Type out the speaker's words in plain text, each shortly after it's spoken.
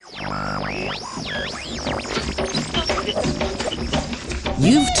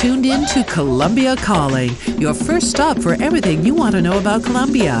You've tuned in to Colombia Calling, your first stop for everything you want to know about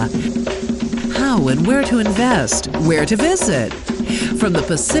Colombia. How and where to invest, where to visit. From the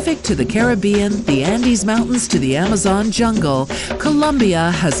Pacific to the Caribbean, the Andes Mountains to the Amazon jungle,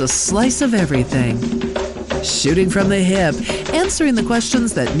 Colombia has a slice of everything. Shooting from the hip, answering the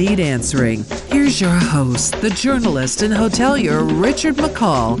questions that need answering. Here's your host, the journalist and hotelier Richard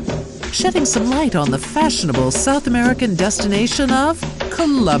McCall, shedding some light on the fashionable South American destination of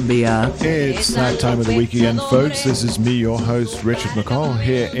Colombia. It's that time of the week again, folks. This is me, your host, Richard McCall,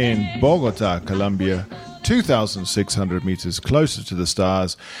 here in Bogota, Colombia, 2,600 meters closer to the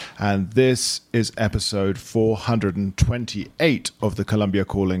stars. And this is episode 428 of the Colombia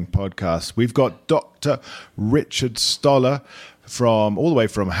Calling podcast. We've got Dr. Richard Stoller all the way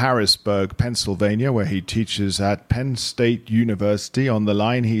from Harrisburg, Pennsylvania, where he teaches at Penn State University. On the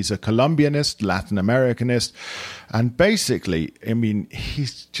line, he's a Colombianist, Latin Americanist, and basically,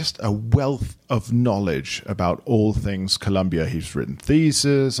 he's just a wealth of knowledge about all things Colombia. He's written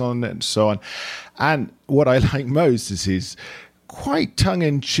theses on it and so on. And what I like most is his quite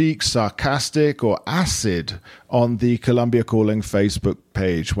tongue-in-cheek, sarcastic, or acid on the Colombia Calling Facebook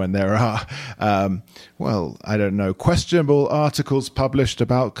page when there are, questionable articles published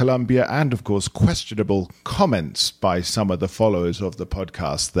about Colombia and, of course, questionable comments by some of the followers of the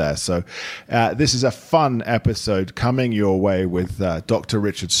podcast there. So this is a fun episode coming your way with Dr.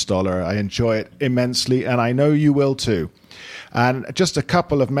 Richard Stoller. I enjoy it immensely, and I know you will too. And just a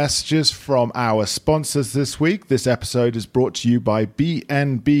couple of messages from our sponsors this week. This episode is brought to you by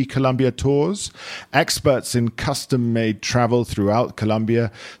BNB Colombia Tours, experts in custom-made travel throughout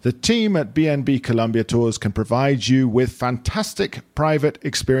Colombia. The team at BNB Colombia Tours can provide you with fantastic private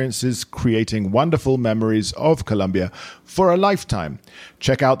experiences, creating wonderful memories of Colombia for a lifetime.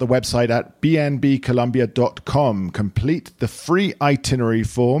 Check out the website at bnbcolombia.com. Complete the free itinerary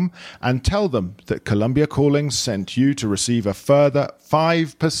form and tell them that Colombia Calling sent you to receive a further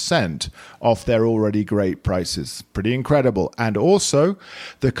 5% off their already great prices. Pretty incredible. And also,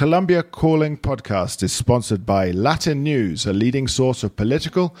 the Colombia Calling podcast is sponsored by Latin News, a leading source of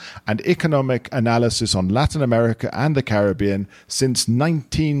political and economic analysis on Latin America and the Caribbean since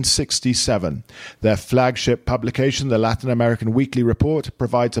 1967. Their flagship publication, the Latin American Weekly Report,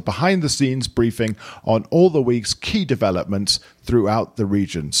 provides a behind-the-scenes briefing on all the week's key developments throughout the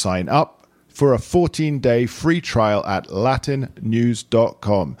region. Sign up for a 14-day free trial at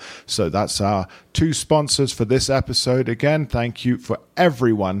latinnews.com. So that's our two sponsors for this episode. Again, thank you for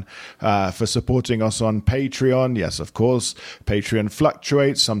everyone for supporting us on Patreon. Yes, of course, Patreon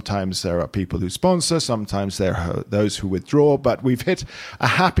fluctuates. Sometimes there are people who sponsor, sometimes there are those who withdraw, but we've hit a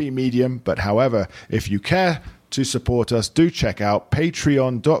happy medium. But however, if you care to support us, do check out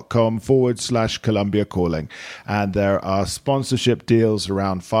patreon.com/Colombia Calling. And there are sponsorship deals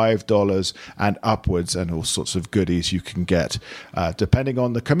around $5 and upwards, and all sorts of goodies you can get depending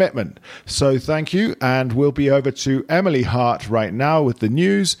on the commitment. So thank you. And we'll be over to Emily Hart right now with the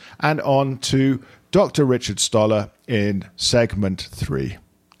news, and on to Dr. Richard Stoller in segment 3.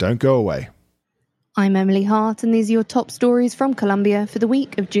 Don't go away. I'm Emily Hart, and these are your top stories from Colombia for the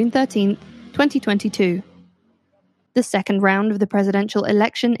week of June 13th, 2022. The second round of the presidential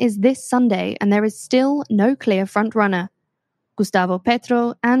election is this Sunday, and there is still no clear front-runner. Gustavo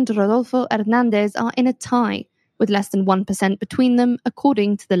Petro and Rodolfo Hernández are in a tie, with less than 1% between them,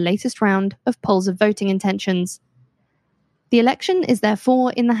 according to the latest round of polls of voting intentions. The election is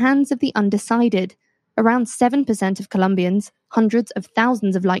therefore in the hands of the undecided. Around 7% of Colombians, hundreds of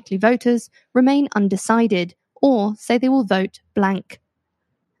thousands of likely voters, remain undecided, or say they will vote blank.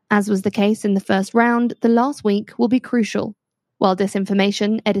 As was the case in the first round, the last week will be crucial. While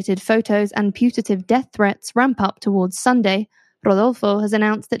disinformation, edited photos, and putative death threats ramp up towards Sunday, Rodolfo has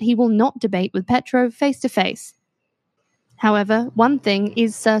announced that he will not debate with Petro face-to-face. However, one thing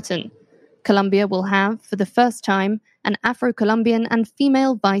is certain. Colombia will have, for the first time, an Afro-Colombian and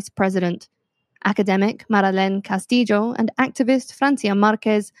female vice president. Academic Maralén Castillo and activist Francia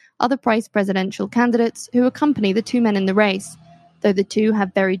Márquez are the vice presidential candidates who accompany the two men in the race, though the two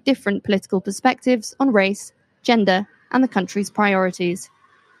have very different political perspectives on race, gender, and the country's priorities.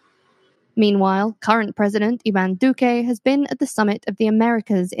 Meanwhile, current President Iván Duque has been at the Summit of the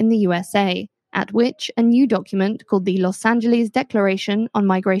Americas in the USA, at which a new document called the Los Angeles Declaration on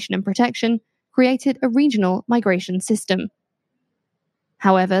Migration and Protection created a regional migration system.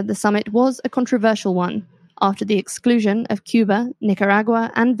 However, the summit was a controversial one, after the exclusion of Cuba,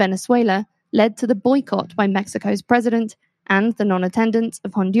 Nicaragua, and Venezuela led to the boycott by Mexico's president and the non-attendance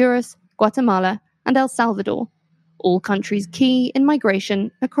of Honduras, Guatemala, and El Salvador, all countries key in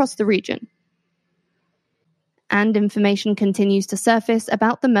migration across the region. And information continues to surface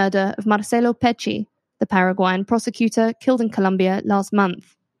about the murder of Marcelo Pecci, the Paraguayan prosecutor killed in Colombia last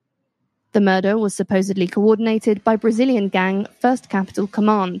month. The murder was supposedly coordinated by Brazilian gang First Capital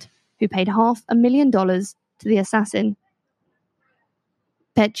Command, who paid $500,000 to the assassin.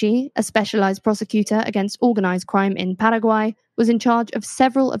 Pecci, a specialized prosecutor against organized crime in Paraguay, was in charge of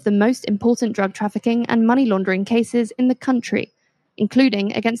several of the most important drug trafficking and money laundering cases in the country,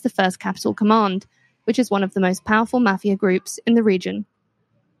 including against the First Capital Command, which is one of the most powerful mafia groups in the region.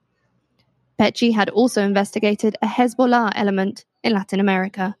 Pecci had also investigated a Hezbollah element in Latin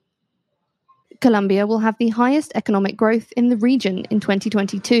America. Colombia will have the highest economic growth in the region in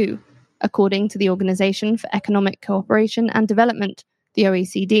 2022, according to the Organization for Economic Cooperation and Development, the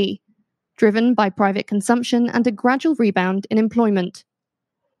OECD, driven by private consumption and a gradual rebound in employment.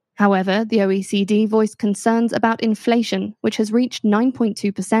 However, the OECD voiced concerns about inflation, which has reached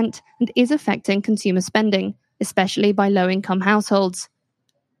 9.2% and is affecting consumer spending, especially by low-income households.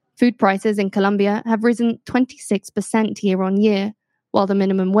 Food prices in Colombia have risen 26% year-on-year, while the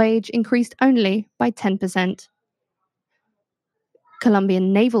minimum wage increased only by 10%.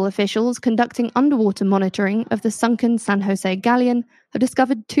 Colombian naval officials conducting underwater monitoring of the sunken San Jose galleon have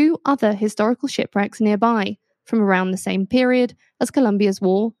discovered 2 other historical shipwrecks nearby, from around the same period as Colombia's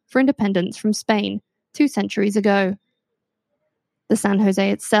war for independence from Spain 2 centuries ago. The San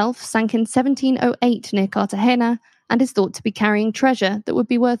Jose itself sank in 1708 near Cartagena and is thought to be carrying treasure that would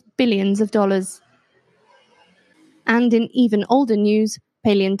be worth billions of dollars. And in even older news,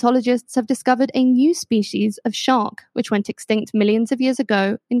 paleontologists have discovered a new species of shark which went extinct millions of years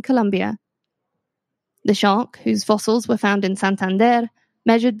ago in Colombia. The shark, whose fossils were found in Santander,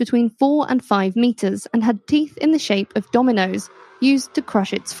 measured between 4 and 5 meters and had teeth in the shape of dominoes used to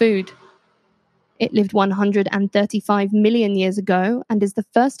crush its food. It lived 135 million years ago and is the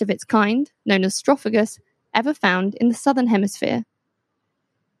first of its kind, known as Strophagus, ever found in the southern hemisphere.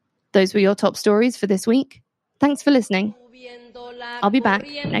 Those were your top stories for this week. Thanks for listening. I'll be back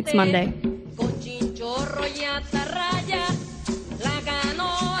next Monday.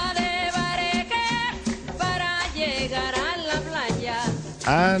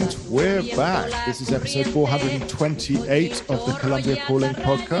 And we're back. This is episode 428 of the Colombia Calling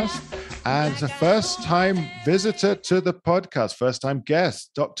podcast. And a first-time visitor to the podcast, first-time guest,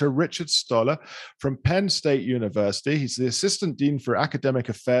 Dr. Richard Stoller from Penn State University. He's the Assistant Dean for Academic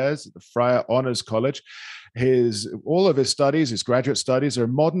Affairs at the Freie Honors College. All of his studies, his graduate studies, are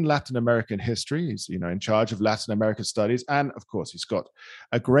modern Latin American history. He's, in charge of Latin American studies. And of course, he's got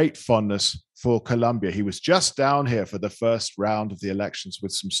a great fondness for Colombia. He was just down here for the first round of the elections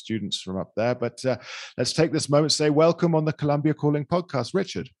with some students from up there. But let's take this moment to say welcome on the Colombia Calling podcast,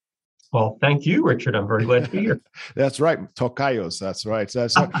 Richard. Well, thank you, Richard. I'm very glad to be here. That's right. Tocayos. That's right.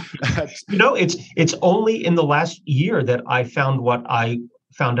 It's only in the last year that I found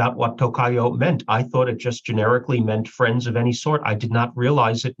out what tocayo meant. I thought it just generically meant friends of any sort. I did not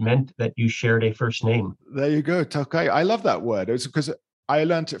realize it meant that you shared a first name. There you go, tocayo. I love that word. It's because I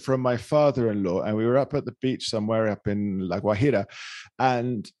learned it from my father-in-law, and we were up at the beach somewhere up in La Guajira,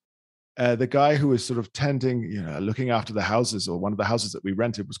 and the guy who was sort of tending, looking after the houses, or one of the houses that we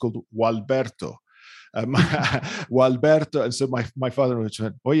rented, was called Gualberto. Gualberto. And so my father-in-law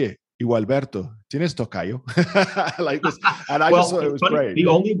went, "Oye, y Gualberto, ¿tienes tocayo?" Like this. And I just thought it was great. The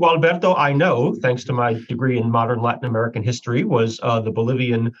only Gualberto I know, thanks to my degree in modern Latin American history, was the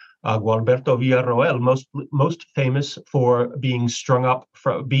Bolivian Gualberto Villarroel, most famous for being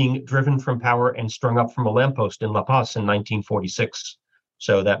being driven from power and strung up from a lamppost in La Paz in 1946.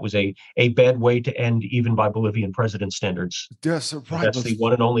 So that was a bad way to end, even by Bolivian president standards. Yes, right. That's the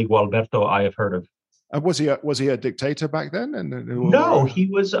one and only Gualberto I have heard of. Was he a dictator back then? No, he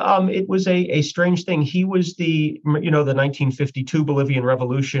was. It was a strange thing. He was the 1952 Bolivian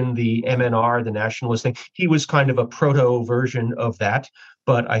Revolution, the MNR, the nationalist thing. He was kind of a proto version of that.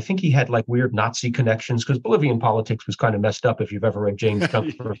 But I think he had like weird Nazi connections, because Bolivian politics was kind of messed up, if you've ever read James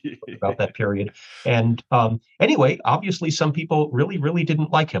Comfort about that period. And anyway, obviously some people really, really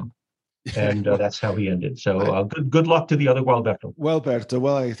didn't like him. And that's how he ended. So good luck to the other Gualberto. Gualberto,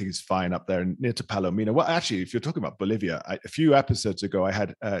 well, I think he's fine up there near to Palomino. Well, actually, if you're talking about Bolivia, a few episodes ago, I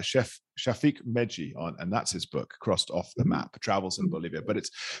had Chef Shafiq Meji on, and that's his book, Crossed Off the Map, Travels in Bolivia. But it's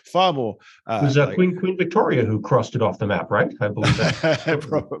far more... it was Queen Victoria who crossed it off the map, right? I believe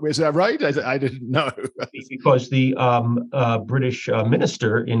that. Is that right? I didn't know. Because the British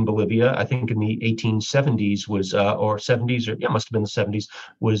minister in Bolivia, I think in the 1870s was, or 70s, or must have been the 70s,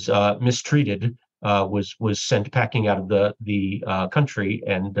 was mistreated, was sent packing out of the country.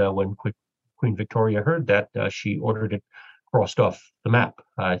 And when Queen Victoria heard that, she ordered it crossed off the map.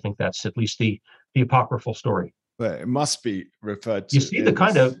 I think that's at least the apocryphal story. But it must be referred to. You see the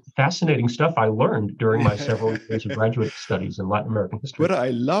kind of fascinating stuff I learned during my several years of graduate studies in Latin American history. But I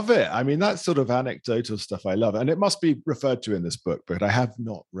love it. I mean, that sort of anecdotal stuff I love. And it must be referred to in this book, but I have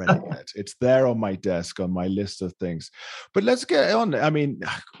not read it yet. It's there on my desk, on my list of things. But let's get on. I mean,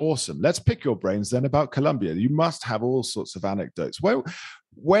 awesome. Let's pick your brains then about Colombia. You must have all sorts of anecdotes. Well,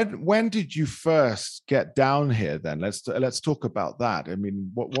 when did you first get down here then? Let's talk about that. I mean,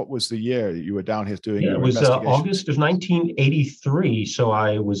 what was the year that you were down here doing your investigation? It was August of 1983. So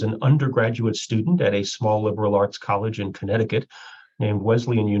I was an undergraduate student at a small liberal arts college in Connecticut named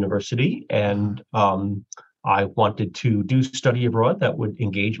Wesleyan University. And I wanted to do study abroad that would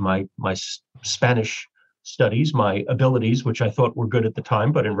engage my Spanish studies, my abilities, which I thought were good at the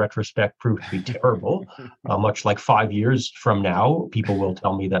time, but in retrospect proved to be terrible. Much like 5 years from now, people will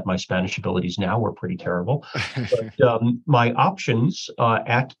tell me that my Spanish abilities now were pretty terrible. But my options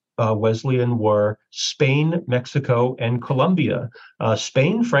at Wesleyan were Spain, Mexico, and Colombia.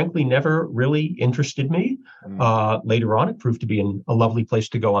 Spain, frankly, never really interested me. Later on, it proved to be a lovely place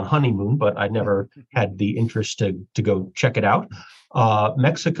to go on honeymoon, but I never had the interest to go check it out.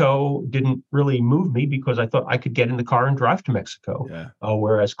 Mexico didn't really move me because I thought I could get in the car and drive to Mexico. Yeah.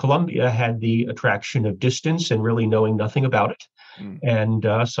 Whereas Colombia had the attraction of distance and really knowing nothing about it. And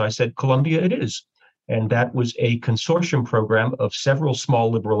so I said, Colombia it is. And that was a consortium program of several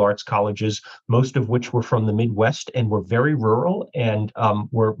small liberal arts colleges, most of which were from the Midwest and were very rural and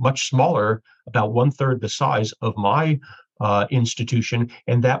were much smaller, about 1/3 the size of my institution.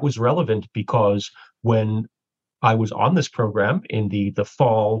 And that was relevant because when I was on this program in the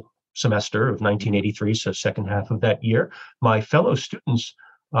fall semester of 1983, so second half of that year, my fellow students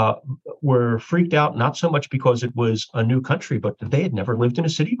were freaked out, not so much because it was a new country, but they had never lived in a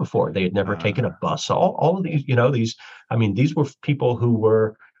city before. They had never taken a bus. All of these, these were people who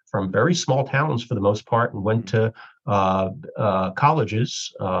were from very small towns for the most part and went to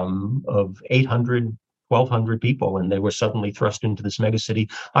colleges of 800, 1,200 people, and they were suddenly thrust into this megacity.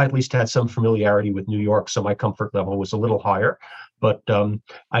 I at least had some familiarity with New York, so my comfort level was a little higher. But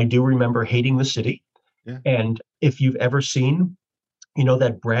I do remember hating the city. Yeah. And if you've ever seen,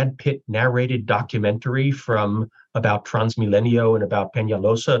 that Brad Pitt narrated documentary about Transmilenio and about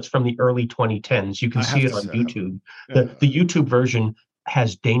Peñalosa, it's from the early 2010s. You can see it on YouTube. Yeah. The YouTube version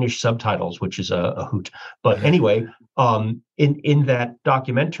has Danish subtitles, which is a hoot. But anyway, in that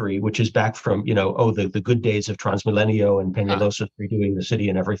documentary, which is back from, the good days of Transmilenio and Peñalosa redoing the city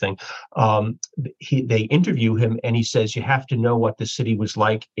and everything, they interview him and he says, you have to know what the city was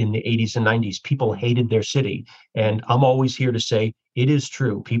like in the 80s and 90s. People hated their city. And I'm always here to say, it is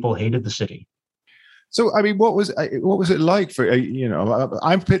true. People hated the city. So, I mean, what was it like for,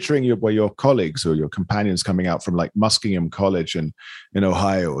 I'm picturing your colleagues or your companions coming out from like Muskingum College in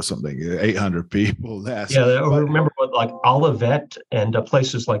Ohio or something, 800 people there. Yeah, I remember like Olivet and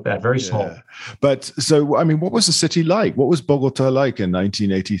places like that, very small. Yeah. But so, I mean, what was the city like? What was Bogota like in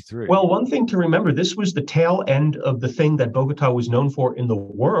 1983? Well, one thing to remember, this was the tail end of the thing that Bogota was known for in the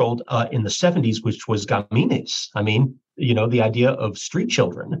world in the 70s, which was gamines. I mean, the idea of street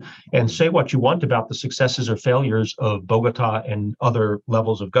children. And say what you want about the successes or failures of Bogota and other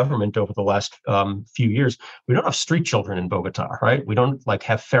levels of government over the last few years. We don't have street children in Bogota, right? We don't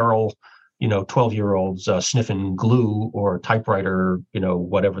have feral, 12-year-olds sniffing glue or typewriter,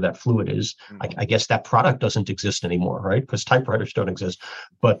 whatever that fluid is. I guess that product doesn't exist anymore, right? Because typewriters don't exist.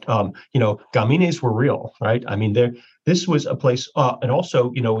 But, gamines were real, right? I mean, this was a place, and also,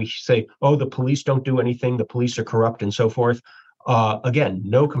 we say, oh, the police don't do anything, the police are corrupt and so forth. Again,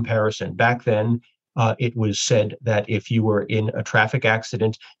 no comparison. Back then, it was said that if you were in a traffic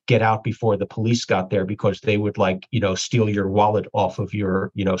accident, get out before the police got there because they would steal your wallet off of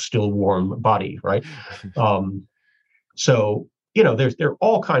your, still warm body, right? So, there are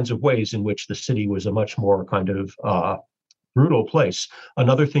all kinds of ways in which the city was a much more kind of brutal place.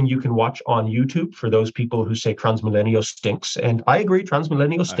 Another thing you can watch on YouTube for those people who say Transmilenio stinks, and I agree,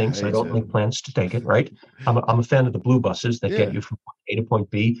 Transmilenio stinks. I don't make plans to take it, right? I'm a fan of the blue buses that get you from point A to point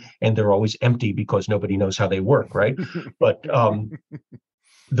B, and they're always empty because nobody knows how they work, right? But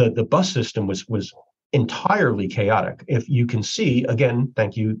the bus system was entirely chaotic. If you can see, again,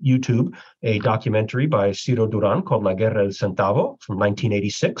 thank you, YouTube, a documentary by Ciro Duran called La Guerra del Centavo from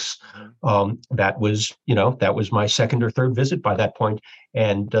 1986. That was my second or third visit by that point.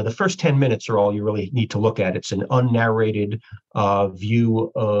 And the first 10 minutes are all you really need to look at. It's an unnarrated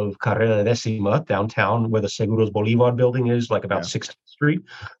view of Carrera Décima downtown where the Seguros Bolivar building is, like about 16th Street.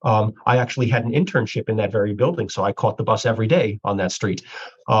 I actually had an internship in that very building, so I caught the bus every day on that street.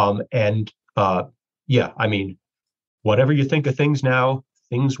 Yeah, I mean, whatever you think of things now,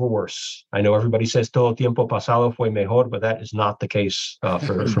 things were worse. I know everybody says todo tiempo pasado fue mejor, but that is not the case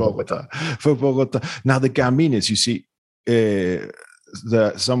for Bogota. For Bogota. Now, the Gamines, you see,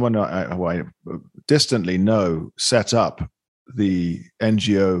 someone who I distantly know set up the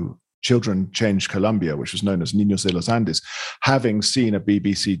NGO Children Change Colombia, which was known as Niños de los Andes, having seen a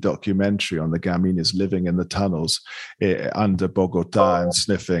BBC documentary on the Gamines living in the tunnels under Bogota and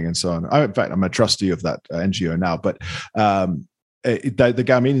sniffing and so on. In fact, I'm a trustee of that NGO now, but the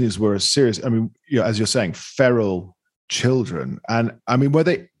Gamines were a serious, I mean, as you're saying, feral children. And I mean,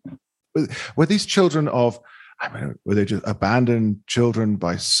 were these children of, I mean, were they just abandoned children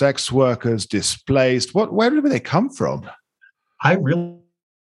by sex workers, displaced? Where did they come from? I really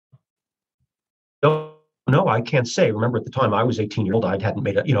don't know. I can't say. Remember, at the time I was 18-year-old, I hadn't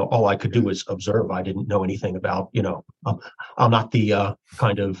made it. All I could do was observe. I didn't know anything about, I'm not the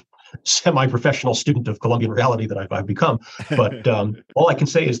kind of semi-professional student of Colombian reality that I've become. But all I can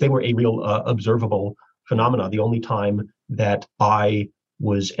say is they were a real observable phenomena. The only time that I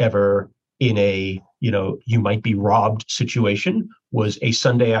was ever in a, you might be robbed situation was a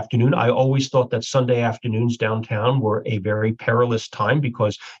Sunday afternoon. I always thought that Sunday afternoons downtown were a very perilous time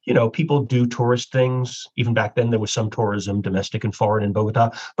because, people do tourist things. Even back then, there was some tourism, domestic and foreign, in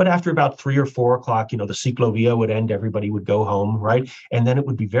Bogota. But after about 3 or 4 o'clock, the ciclovia would end, everybody would go home, right? And then it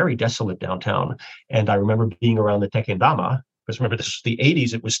would be very desolate downtown. And I remember being around the Tequendama, because remember, this was the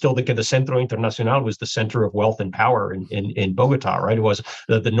 80s. It was still the Centro Internacional was the center of wealth and power in Bogota, right? It was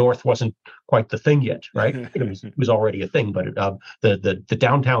the North wasn't quite the thing yet, right? It was already a thing, but the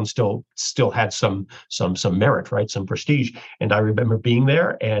downtown still had some merit, right? Some prestige. And I remember being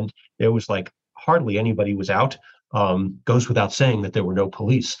there, and there was like hardly anybody was out. Goes without saying that there were no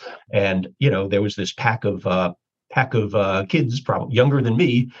police, and there was this pack of kids, probably younger than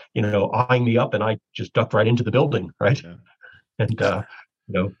me, eyeing me up, and I just ducked right into the building, right? Yeah. And,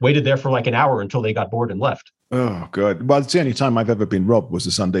 waited there for like an hour until they got bored and left. Oh, good. Well, it's the only time I've ever been robbed was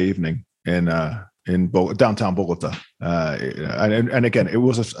a Sunday evening in downtown Bogota. And again, it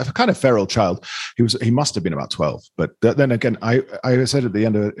was a kind of feral child. He must have been about 12. But then again, I said at the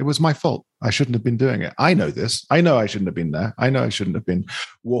end of it, it was my fault. I shouldn't have been doing it. I know this. I know I shouldn't have been there. I know I shouldn't have been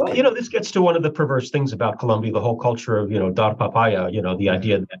walking. Well, this gets to one of the perverse things about Colombia, the whole culture of, dar papaya, the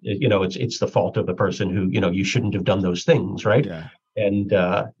idea that, it's the fault of the person who, you shouldn't have done those things, right? Yeah. And,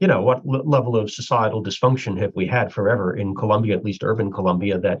 what level of societal dysfunction have we had forever in Colombia, at least urban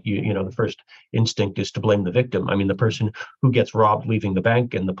Colombia, that, the first instinct is to blame the victim. I mean, the person who gets robbed leaving the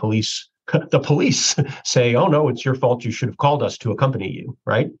bank, and the police say, oh, no, it's your fault. You should have called us to accompany you,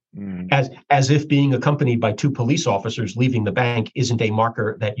 right? As if being accompanied by 2 police officers leaving the bank isn't a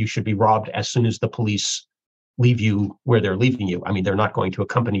marker that you should be robbed as soon as the police leave you where they're leaving you. I mean, they're not going to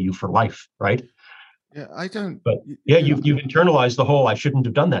accompany you for life, right? Yeah, I don't. But yeah, you've internalized the whole "I shouldn't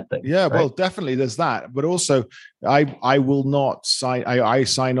have done that" thing. Yeah, right? Well, definitely there's that. But also, I will not sign. I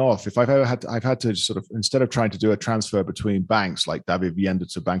sign off if I've had to sort of, instead of trying to do a transfer between banks like Davivienda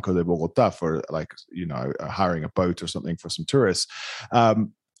to Banco de Bogota for hiring a boat or something for some tourists.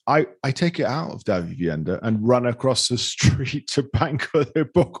 I take it out of Davivienda and run across the street to Banco de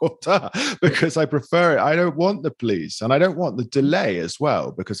Bogota because I prefer it. I don't want the police, and I don't want the delay as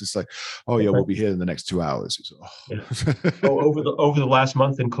well, because it's like, oh yeah, we'll be here in the next 2 hours. Over the last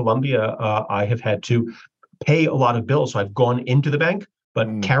month in Colombia, I have had to pay a lot of bills. So I've gone into the bank, but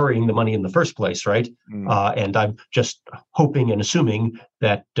carrying the money in the first place, right? And I'm just hoping and assuming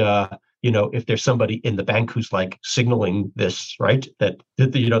that if there's somebody in the bank who's like signaling this, right, that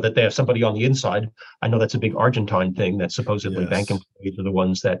that they have somebody on the inside. I know that's a big Argentine thing, that supposedly bank employees are the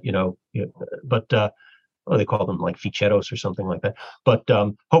ones that, but they call them like ficheros or something like that. But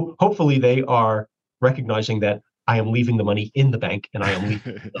hopefully they are recognizing that I am leaving the money in the bank, and I am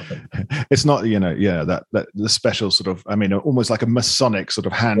leaving nothing. It's not, that the special sort of, almost like a Masonic sort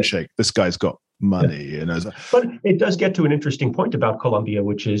of handshake. This guy's got money, But it does get to an interesting point about Colombia,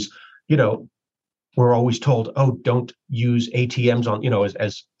 which is, we're always told, oh, don't use ATMs on,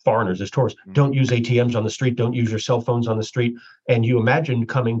 as foreigners, as tourists, don't use ATMs on the street, don't use your cell phones on the street. And you imagine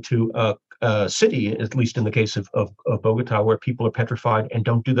coming to a city, at least in the case of Bogota, where people are petrified and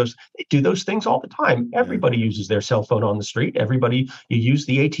don't do those. They do those things all the time. Everybody uses their cell phone on the street. You use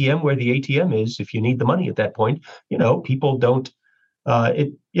the ATM where the ATM is if you need the money at that point. People don't,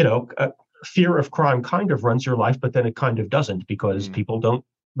 fear of crime kind of runs your life, but then it kind of doesn't, because people don't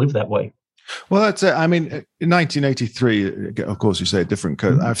live that way. Well, that's it. I mean, in 1983, of course, you say a different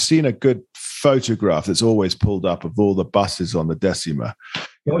code. I've seen a good photograph that's always pulled up of all the buses on the Decima,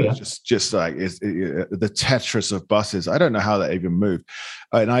 Oh yeah. Just like the Tetris of buses. I don't know how that even moved.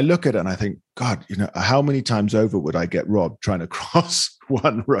 And I look at it and I think, God, how many times over would I get robbed trying to cross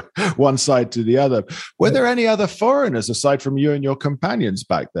one side to the other? Were there any other foreigners aside from you and your companions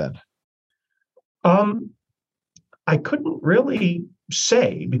back then? I couldn't really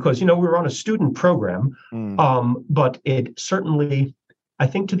say because, we were on a student program, but it certainly, I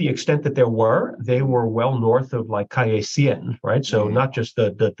think to the extent that they were well north of like Calle 100, right? So not just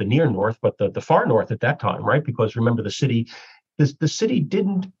the near north, but the far north at that time, right? Because remember the city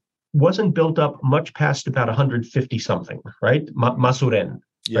wasn't built up much past about 150 something, right? Masuren,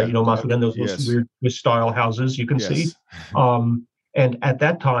 right? Masuren, those weird style houses you can see. And at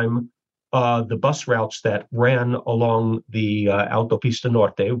that time, the bus routes that ran along the Autopista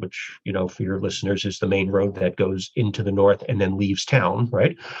Norte, which, for your listeners, is the main road that goes into the north and then leaves town,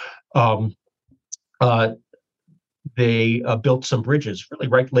 right? They built some bridges, really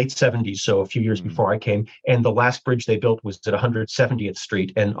right late 70s, so a few years before I came. And the last bridge they built was at 170th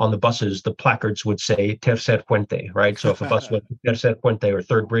Street. And on the buses, the placards would say Tercer Puente, right? So if a bus went to Tercer Puente or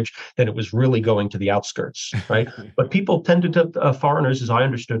Third Bridge, then it was really going to the outskirts, right? But people tended to, foreigners, as I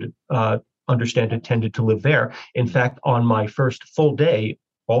understand it, tended to live there. In fact, on my first full day,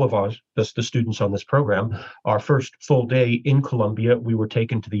 all of us, the students on this program, our first full day in Colombia, we were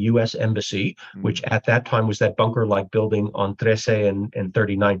taken to the U.S. Embassy, which at that time was that bunker-like building on 13 and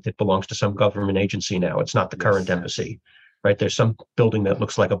 39th. It belongs to some government agency now. It's not the current embassy, right? There's some building that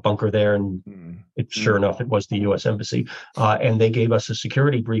looks like a bunker there, and sure enough, it was the U.S. Embassy. And they gave us a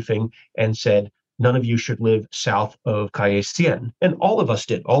security briefing and said, none of you should live south of Calle 100. And all of us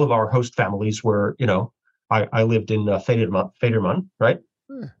did. All of our host families were, I lived in Federman, right?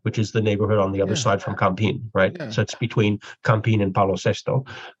 Which is the neighborhood on the other side from Campín, right? Yeah. So it's between Campín and Palo Sesto.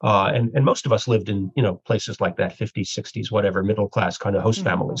 And most of us lived in, places like that, 50s, 60s, whatever, middle class kind of host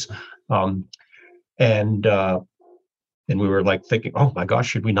families. And we were like thinking, oh my gosh,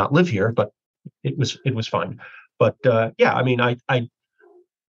 should we not live here? But it was fine. But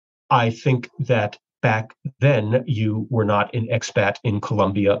I think that back then you were not an expat in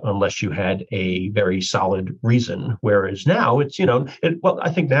Colombia unless you had a very solid reason. Whereas now it's, I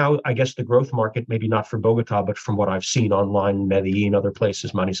think now, I guess the growth market, maybe not for Bogota, but from what I've seen online, Medellin, other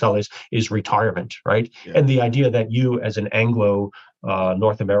places, Manizales, is retirement, right? Yeah. And the idea that you as an Anglo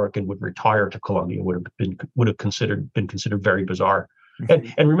North American would retire to Colombia would have been considered very bizarre.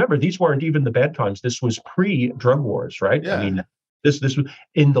 And remember, these weren't even the bad times. This was pre-drug wars, right? Yeah. I mean, this was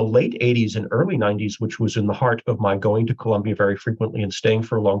in the late 80s and early 90s, which was in the heart of my going to Colombia very frequently and staying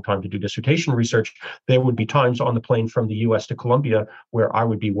for a long time to do dissertation research. There would be times on the plane from the U.S. to Colombia where I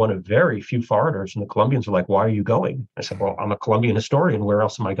would be one of very few foreigners, and the Colombians are like, "Why are you going?" I said, "Well, I'm a Colombian historian. Where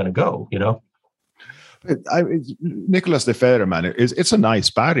else am I going to go?" Nicolas de Federman, it's a nice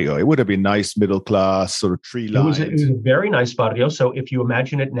barrio. It would have been nice, middle class, sort of tree lined. It was a very nice barrio. So if you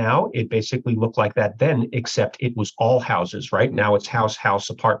imagine it now, it basically looked like that then, except it was all houses. Right now, it's house,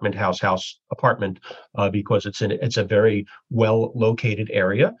 apartment, house, apartment, because it's a very well located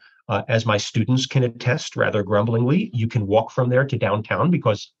area. As my students can attest, rather grumblingly, you can walk from there to downtown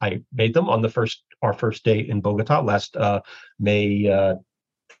because I made them on our first day in Bogota last May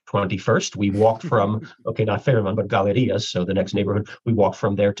 21st. We walked from, not Federman, but Galerias, so the next neighborhood. We walked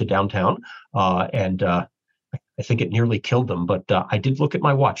from there to downtown, and I think it nearly killed them. But I did look at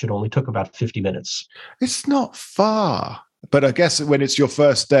my watch. It only took about 50 minutes. It's not far. But I guess when it's your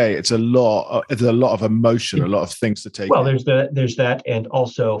first day, it's a lot of emotion, a lot of things to take. Well, there's that, and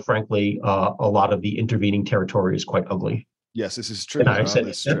also, frankly, a lot of the intervening territory is quite ugly. Yes, this is true. And I said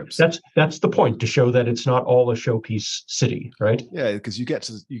that's the point, to show that it's not all a showpiece city, right? Yeah, because you get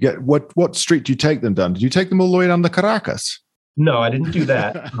what street do you take them down? Did you take them all the way down to Caracas? No, I didn't do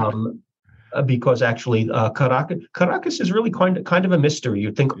that. Because actually, Caracas is really kind of a mystery.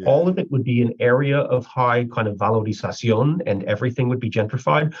 You'd think all of it would be an area of high kind of valorización and everything would be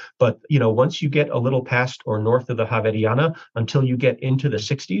gentrified. But, once you get a little past or north of the Javeriana, until you get into the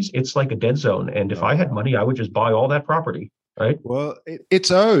 60s, it's like a dead zone. And if I had money, I would just buy all that property. Right. Well,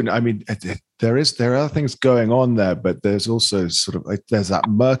 its own. I mean, there are things going on there, but there's also sort of there's that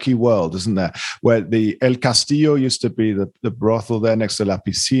murky world, isn't there? Where the El Castillo used to be the brothel there next to La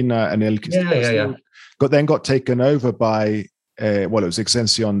Piscina, and El Castillo got taken over by it was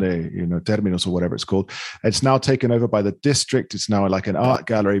Extensión de Terminos or whatever it's called. It's now taken over by the district. It's now like an art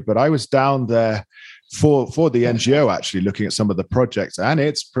gallery. But I was down there for the NGO actually looking at some of the projects, and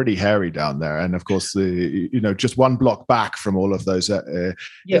it's pretty hairy down there. And of course, just one block back from all of those.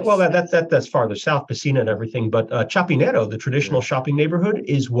 That's farther south, Piscina and everything. But Chapinero, the traditional shopping neighborhood,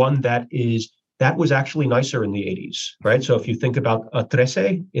 is one that is that was actually nicer in the 80s, right? So if you think about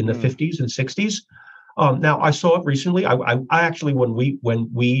Trece in the 50s and 60s, now I saw it recently. I actually, when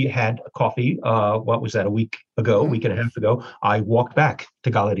we had coffee, what was that, a week and a half ago, I walked back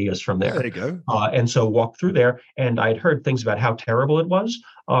to Galerias from there. There you go. And so walked through there, and I had heard things about how terrible it was.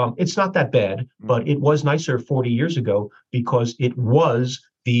 It's not that bad, but it was nicer 40 years ago because it was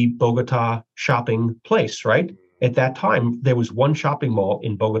the Bogota shopping place, right? At that time, there was one shopping mall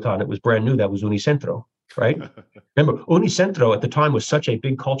in Bogota, and it was brand new. That was Unicentro, right? Remember, Unicentro at the time was such a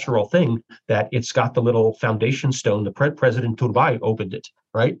big cultural thing that it's got the little foundation stone. The President Turbay opened it,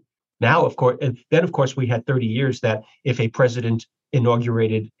 right? Now, of course, and then, of course, we had 30 years that if a president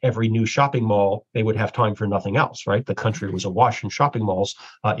inaugurated every new shopping mall, they would have time for nothing else, right? The country was awash in shopping malls,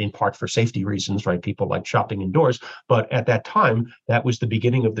 in part for safety reasons, right? People like shopping indoors. But at that time, that was the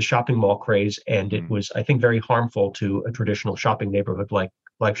beginning of the shopping mall craze. And it was, I think, very harmful to a traditional shopping neighborhood like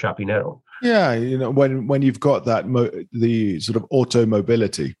Chapinero. Yeah, when you've got that the sort of auto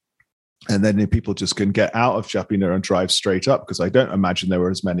mobility, and then people just can get out of Chapinero and drive straight up, because I don't imagine there were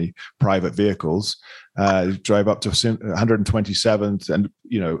as many private vehicles. Drive up to 127th, and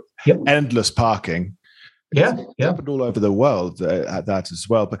endless parking. Yeah, happened all over the world at that as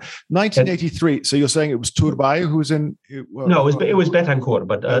well. But 1983. So you're saying it was Turbay who was in? No, it was Betancourt,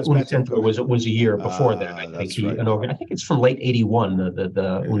 but Unicentro was a year before that. I think I think it's from late '81. The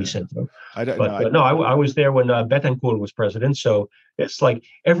Unicentro. I don't know. But no, I was there when Betancourt was president. So it's like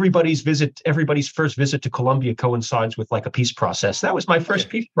everybody's first visit to Colombia coincides with like a peace process. That was my first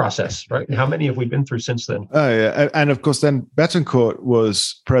peace process, right? And how many have we been through since then? Oh yeah, and of course then Betancourt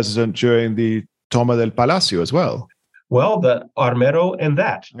was president during the Toma del Palacio as well. Well, the Armero and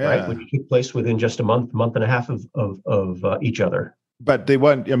that, right, which took place within just a month and a half of each other. But they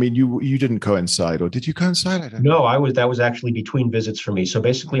weren't. I mean, you didn't coincide, or did you coincide? I don't know. That was actually between visits for me. So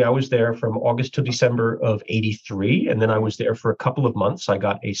basically, I was there from August to December of '83, and then I was there for a couple of months. I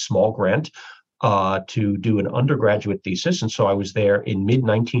got a small grant to do an undergraduate thesis, and so I was there in mid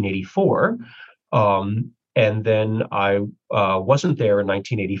 1984. And then I wasn't there in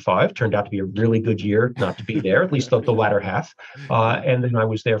 1985. Turned out to be a really good year not to be there, at least the latter half. And then I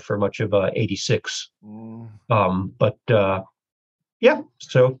was there for much of '86. Yeah,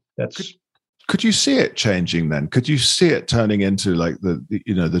 so that's. Could you see it changing then? Could you see it turning into like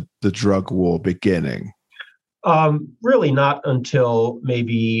the drug war beginning? Really not until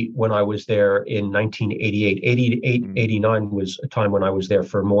maybe when I was there in 1988. 89 was a time when I was there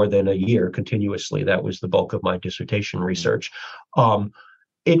for more than a year continuously. That was the bulk of my dissertation research.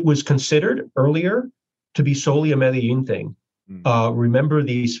 It was considered earlier to be solely a Medellin thing. Remember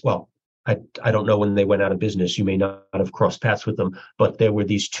these, well, I don't know when they went out of business. You may not have crossed paths with them, but there were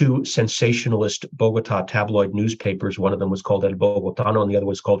these two sensationalist Bogota tabloid newspapers. One of them was called El Bogotano, and the other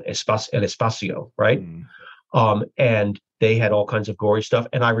was called El Espacio, right? And they had all kinds of gory stuff.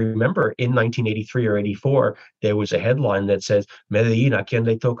 And I remember in 1983 or 84, there was a headline that says, Medellin, ¿a quién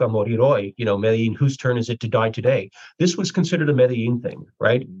le toca morir hoy? Medellin, whose turn is it to die today? This was considered a Medellin thing,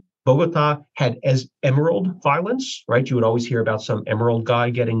 right? Bogota had as emerald violence, right? You would always hear about some emerald guy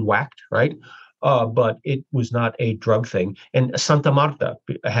getting whacked, right? But it was not a drug thing. And Santa Marta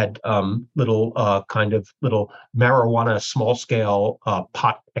had little marijuana, small scale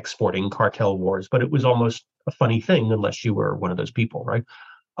pot exporting cartel wars, but it was almost a funny thing unless you were one of those people, right?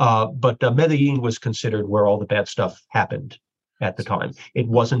 But Medellin was considered where all the bad stuff happened at the time. It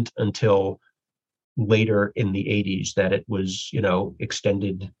wasn't until later in the 80s that it was,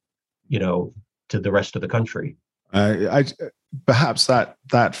 extended, to the rest of the country. Perhaps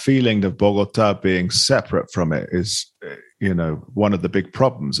that feeling of Bogota being separate from it is, one of the big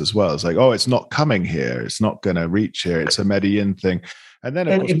problems as well. It's like, oh, it's not coming here. It's not going to reach here. It's a Medellin thing. And then,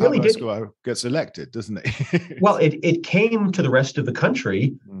 of course, Pablo Escobar gets elected, doesn't it? Well, it came to the rest of the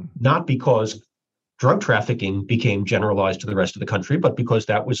country, not because drug trafficking became generalized to the rest of the country, but because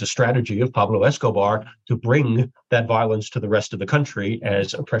that was a strategy of Pablo Escobar to bring that violence to the rest of the country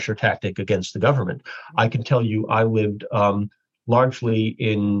as a pressure tactic against the government. I can tell you, I lived largely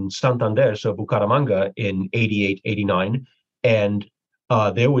in Santander, so Bucaramanga, in 88, 89, and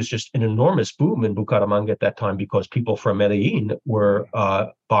there was just an enormous boom in Bucaramanga at that time because people from Medellin were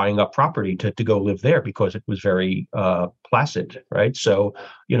buying up property to go live there because it was very placid, right? So,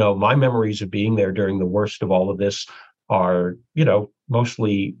 my memories of being there during the worst of all of this are,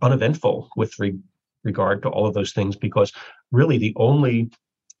 mostly uneventful with regard to all of those things, because really the only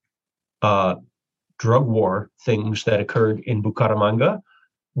drug war things that occurred in Bucaramanga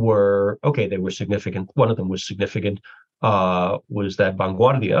were, they were significant. One of them was significant. was that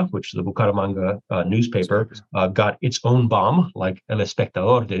Vanguardia, which is the Bucaramanga newspaper, got its own bomb, like El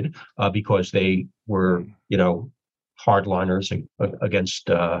Espectador did, because they were, hardliners against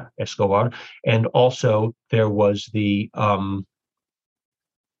Escobar. And also there was the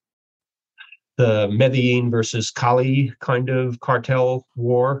Medellin versus Cali kind of cartel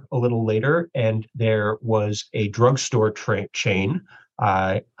war a little later, and there was a drugstore chain.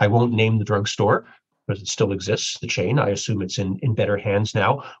 I won't name the drugstore because it still exists, the chain. I assume it's in better hands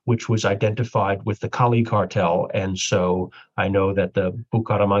now, which was identified with the Cali cartel. And so I know that the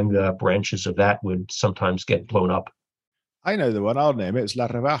Bucaramanga branches of that would sometimes get blown up. I know the one. I'll name it. It's La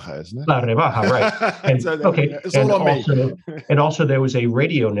Rebaja, isn't it? La Rebaja, right. And, so okay. It's all on me. And also there was a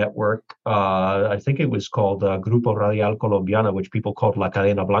radio network, I think it was called Grupo Radial Colombiana, which people called La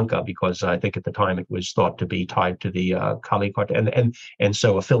Cadena Blanca, because I think at the time it was thought to be tied to the Cali cartel. And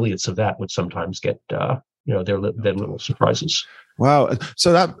so affiliates of that would sometimes get, their little surprises. Wow.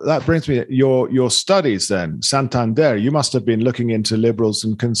 So that brings me your studies then, Santander. You must have been looking into liberals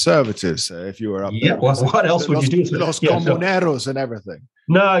and conservatives if you were up there. Yeah, well, what else would you do? Los comuneros and everything.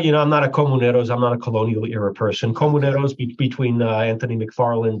 No, I'm not a comuneros. I'm not a colonial era person. Comuneros between Anthony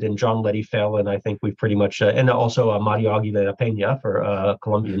McFarland and John Letty Phelan, I think we've pretty much, and also Mario Aguilera Peña for a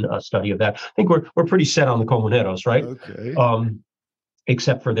Colombian study of that. I think we're pretty set on the comuneros, right? Okay.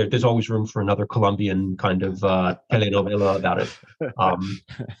 Except for there's always room for another Colombian kind of telenovela about it.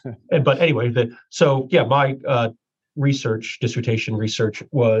 But anyway, my dissertation research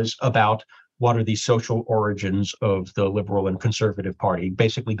was about what are the social origins of the liberal and conservative party,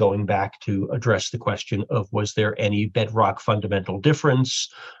 basically going back to address the question of was there any bedrock fundamental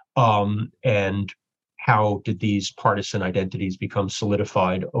difference, and how did these partisan identities become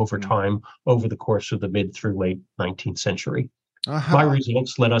solidified over time, over the course of the mid through late 19th century. Uh-huh. My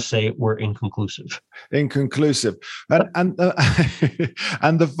results, let us say, were inconclusive. And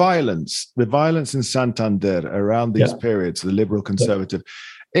the violence in Santander around these periods, the liberal conservative,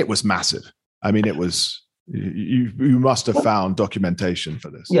 it was massive. I mean, it was. You must have found documentation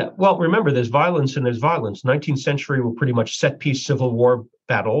for this. Yeah. Well, remember, there's violence and there's violence. 19th century were pretty much set piece civil war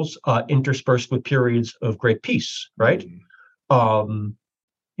battles, interspersed with periods of great peace. Right.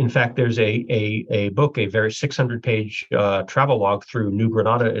 In fact, there's a book, a very 600-page travelogue through New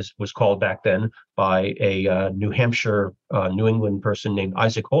Granada, was called back then, by a New Hampshire, New England person named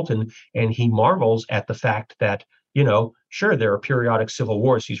Isaac Holton, and he marvels at the fact that, sure, there are periodic civil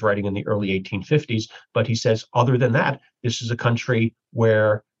wars. He's writing in the early 1850s, but he says, other than that, this is a country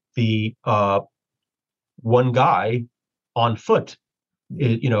where the one guy on foot,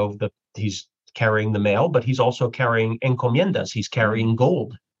 he's carrying the mail, but he's also carrying encomiendas. He's carrying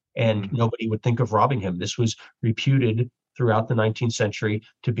gold. And nobody would think of robbing him. This was reputed throughout the 19th century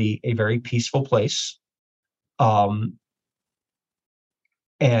to be a very peaceful place. And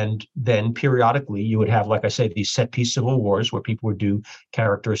then periodically you would have, like I say, these set piece civil wars where people would do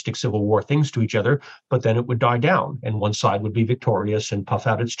characteristic Civil War things to each other, but then it would die down and one side would be victorious and puff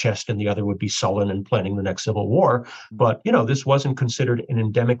out its chest and the other would be sullen and planning the next civil war. But, this wasn't considered an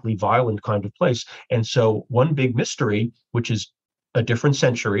endemically violent kind of place. And so one big mystery, which is a different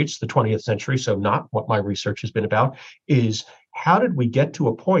century, it's the 20th century, so not what my research has been about, is how did we get to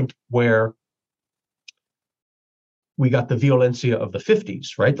a point where we got the violencia of the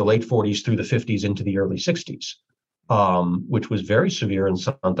 50s, right? The late 40s through the 50s into the early 60s, which was very severe in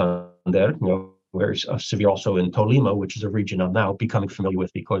Santander, very severe also in Tolima, which is a region I'm now becoming familiar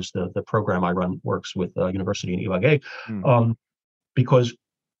with because the program I run works with a university in Ibagué. Because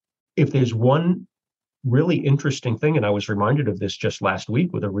if there's one really interesting thing, and I was reminded of this just last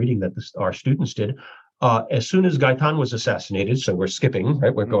week with a reading that our students did, as soon as Gaitan was assassinated, so we're skipping,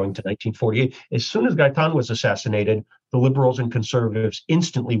 right? We're going to 1948. As soon as Gaitan was assassinated, the liberals and conservatives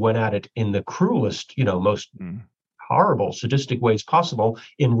instantly went at it in the cruelest, most horrible, sadistic ways possible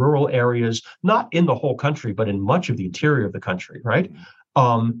in rural areas, not in the whole country, but in much of the interior of the country, right?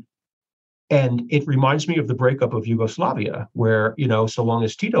 And it reminds me of the breakup of Yugoslavia, where, so long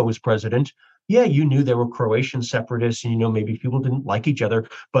as Tito was president, you knew there were Croatian separatists and, maybe people didn't like each other,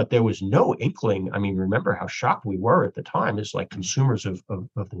 but there was no inkling. I mean, remember how shocked we were at the time as like consumers of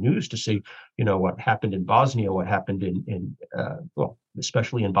the news to see, what happened in Bosnia, what happened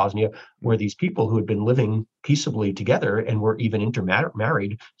especially in Bosnia, where these people who had been living peaceably together and were even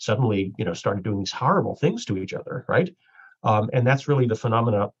intermarried suddenly, started doing these horrible things to each other, right? And that's really the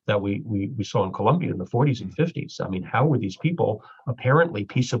phenomena that we saw in Colombia in the 40s and 50s. I mean, how were these people apparently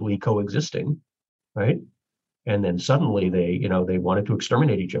peaceably coexisting, right? And then suddenly they wanted to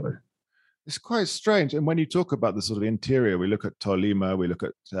exterminate each other. It's quite strange. And when you talk about the sort of interior, we look at Tolima, we look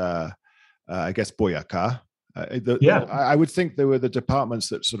at, I guess, Boyacá, I would think there were the departments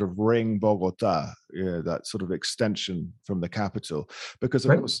that sort of ring Bogota, that sort of extension from the capital, because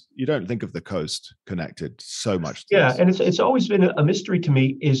of course you don't think of the coast connected so much. And it's always been a mystery to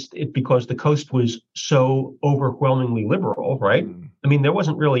me, is it because the coast was so overwhelmingly liberal, right? I mean, there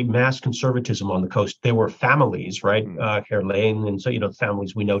wasn't really mass conservatism on the coast. There were families, right? Gerlain, and so, the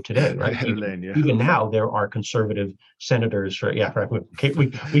families we know today, right? Even now, there are conservative senators, right? Yeah, right.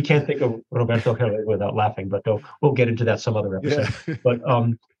 We can't think of Roberto Gerlain without laughing, but we'll get into that some other episode. Yeah. But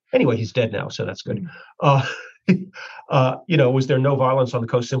anyway, he's dead now, so that's good. Was there no violence on the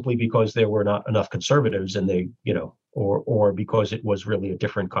coast simply because there were not enough conservatives, and they, or because it was really a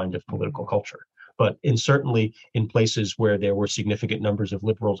different kind of political culture? But certainly in places where there were significant numbers of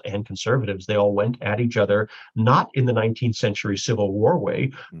liberals and conservatives, they all went at each other, not in the 19th century Civil War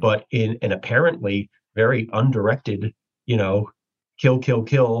way, but in an apparently very undirected, kill,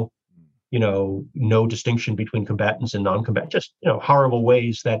 no distinction between combatants and non-combatants, just, horrible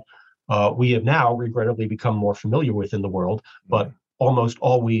ways that we have now regrettably become more familiar with in the world, but almost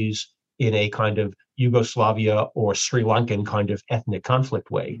always in a kind of Yugoslavia or Sri Lankan kind of ethnic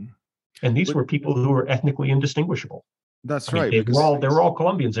conflict way. And these were people who were ethnically indistinguishable. That's right. They were all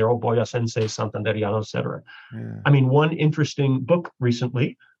Colombians. They're all Boyacense, Santanderianos, etc. Yeah. I mean, one interesting book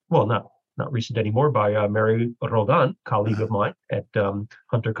recently, well, not recent anymore, by Mary Roldan, colleague of mine at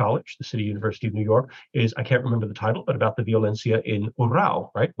Hunter College, the City University of New York, is, I can't remember the title, but about the violencia in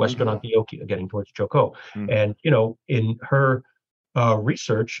Urrao, right? Western Antioquia, getting towards Chocó. And, in her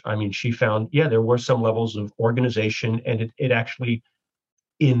research, I mean, she found, there were some levels of organization, and it actually,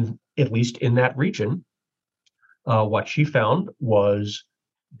 at least in that region, what she found was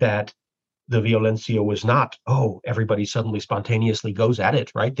that the violencia was not, everybody suddenly spontaneously goes at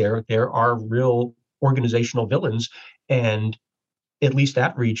it, right? There are real organizational villains, and at least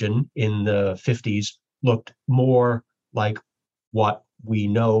that region in the 50s looked more like what we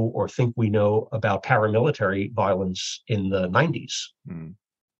know or think we know about paramilitary violence in the 90s,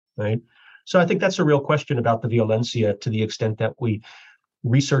 right? So I think that's a real question about the violencia. To the extent that we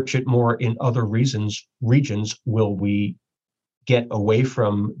research it more in other regions, will we get away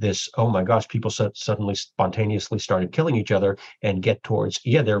from this, oh my gosh, people suddenly spontaneously started killing each other, and get towards,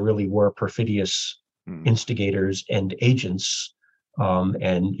 there really were perfidious instigators and agents,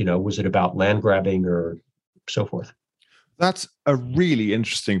 and was it about land grabbing or so forth? That's a really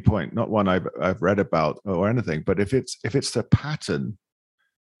interesting point, not one I've read about or anything, but if it's the pattern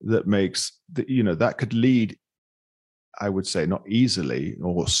that makes that could lead, I would say, not easily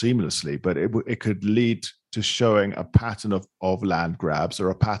or seamlessly, but it could lead to showing a pattern of land grabs, or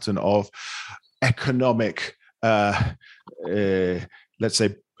a pattern of economic, let's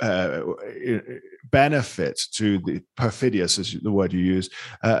say, benefit to the perfidious, is the word you use,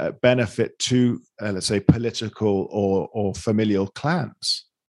 benefit to, let's say, political or familial clans,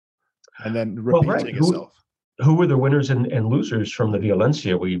 and then repeating itself. Who were the winners and losers from the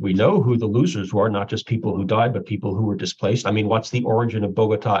violencia? We know who the losers were, not just people who died, but people who were displaced. I mean, what's the origin of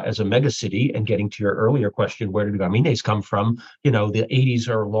Bogota as a megacity? And getting to your earlier question, where did Gamines come from? The 80s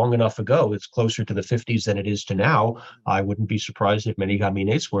are long enough ago. It's closer to the 50s than it is to now. I wouldn't be surprised if many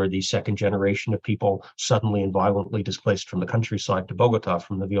Gamines were the second generation of people suddenly and violently displaced from the countryside to Bogota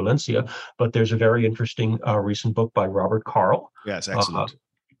from the violencia. But there's a very interesting recent book by Robert Karl. Yes, excellent.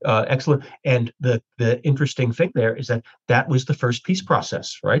 Excellent. And the interesting thing there is that was the first peace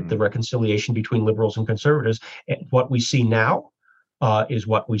process, right? The reconciliation between liberals and conservatives. And what we see now is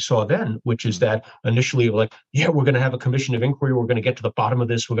what we saw then, which is that initially we're like, we're going to have a commission of inquiry. We're going to get to the bottom of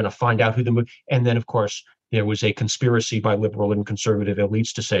this. We're going to find out who and then, of course, there was a conspiracy by liberal and conservative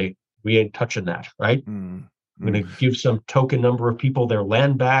elites to say, we ain't touching that, right? We're going to give some token number of people their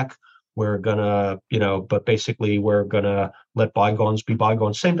land back. We're gonna, but basically we're gonna let bygones be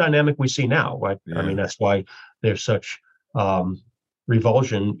bygones. Same dynamic we see now, right? Yeah. I mean, that's why there's such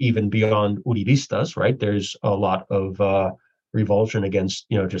revulsion even beyond Uribistas, right? There's a lot of revulsion against,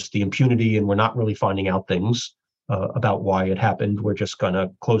 just the impunity, and we're not really finding out things about why it happened. We're just kind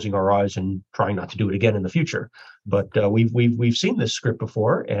of closing our eyes and trying not to do it again in the future. But we've seen this script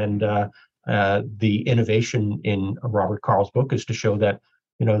before, and the innovation in Robert Karl's book is to show that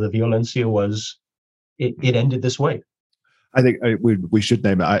the violencia was, it ended this way. I think we should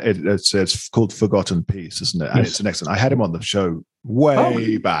name it. It's called Forgotten Peace, isn't it? And it's an excellent. I had him on the show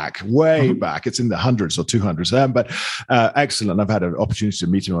way back. It's in the hundreds or 200s. But excellent. I've had an opportunity to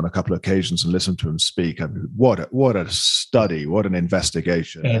meet him on a couple of occasions and listen to him speak. I mean, what a study! What an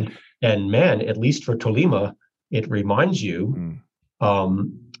investigation! And man, at least for Tolima, it reminds you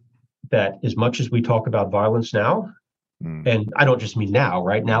that as much as we talk about violence now, And I don't just mean now,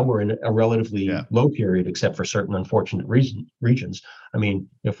 right? Now we're in a relatively low period, except for certain unfortunate regions. I mean,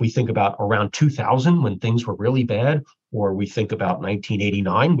 if we think about around 2000 when things were really bad, or we think about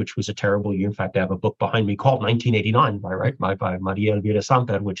 1989, which was a terrible year. In fact, I have a book behind me called 1989 by Maria Elvira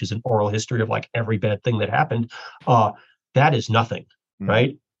Samper, which is an oral history of like every bad thing that happened. That is nothing,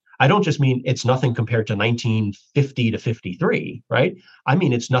 right? I don't just mean it's nothing compared to 1950 to 53, right? I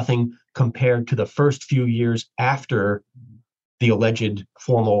mean, it's nothing compared to the first few years after the alleged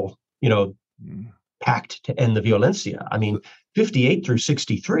formal, pact to end the violencia. I mean, 58 through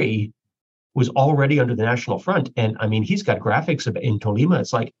 63 was already under the National Front. And I mean, he's got graphics in Tolima.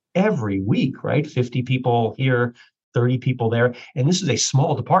 It's like every week, right? 50 people here, 30 people there. And this is a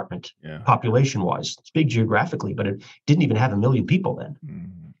small department population-wise. It's big geographically, but it didn't even have 1 million people then.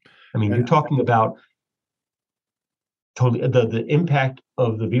 I mean, you're talking about the impact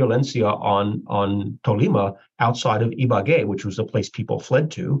of the violencia on Tolima outside of Ibagué, which was a place people fled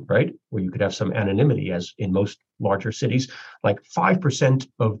to, right? Where you could have some anonymity, as in most larger cities, like 5%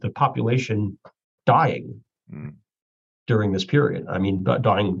 of the population dying during this period. I mean,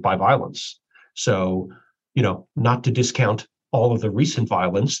 dying by violence. So, not to discount all of the recent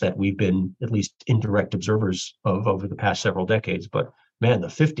violence that we've been at least indirect observers of over the past several decades. But man, the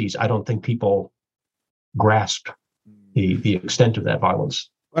 50s, I don't think people grasp the extent of that violence.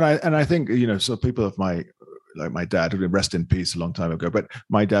 And I think, so people of my dad, who rest in peace a long time ago, but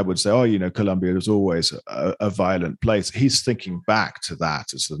my dad would say, Colombia was always a violent place. He's thinking back to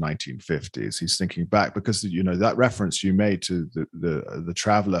that as the 1950s. He's thinking back because, that reference you made to the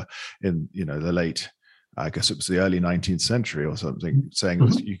traveler in, the late, I guess it was the early 19th century or something, saying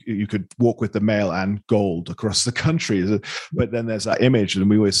you could walk with the mail and gold across the country. But then there's that image, and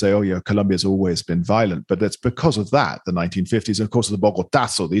we always say, Colombia's always been violent. But that's because of that, the 1950s, and of course the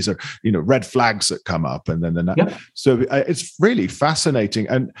Bogotazo. These are, red flags that come up. And then so it's really fascinating.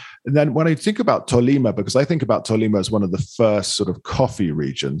 And then when I think about Tolima, because I think about Tolima as one of the first sort of coffee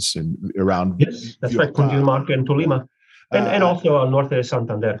regions around. Yes, that's right, Cundinamarca and Tolima. And also Norte de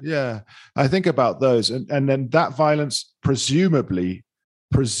Santander. Yeah, I think about those. And then that violence presumably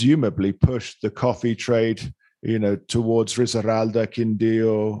pushed the coffee trade, towards Risaralda,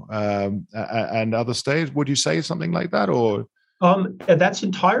 Quindío, and other states. Would you say something like that? Or that's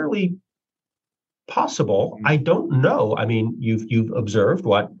entirely possible. I don't know. I mean, you've observed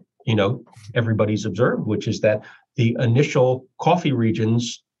what, everybody's observed, which is that the initial coffee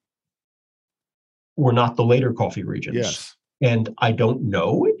regions were not the later coffee regions. Yes. And I don't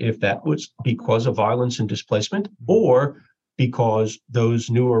know if that was because of violence and displacement or because those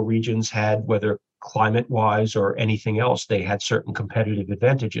newer regions had, whether climate-wise or anything else, they had certain competitive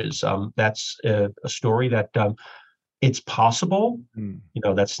advantages. That's a story that it's possible.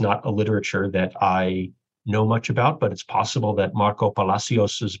 That's not a literature that I know much about, but it's possible that Marco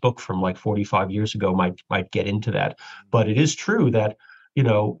Palacios's book from like 45 years ago might get into that. But it is true that,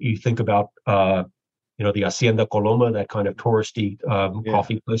 you think about the Hacienda Coloma, that kind of touristy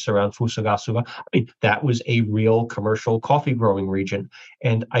coffee place around Fusagasugá. I mean, that was a real commercial coffee growing region.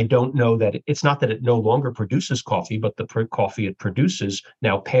 And I don't know that it's not that it no longer produces coffee, but the coffee it produces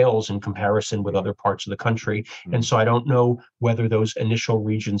now pales in comparison with other parts of the country. And so I don't know whether those initial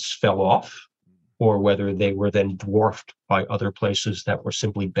regions fell off or whether they were then dwarfed by other places that were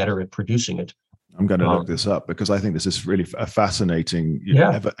simply better at producing it. I'm going to look this up because I think this is really a fascinating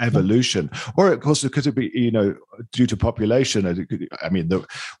evolution. Or, of course, could it be, due to population?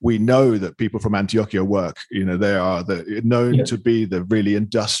 We know that people from Antioquia work. They are known to be the really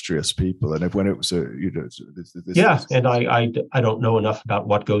industrious people. And when it was and I don't know enough about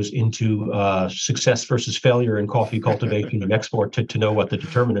what goes into success versus failure in coffee cultivation and export to know what the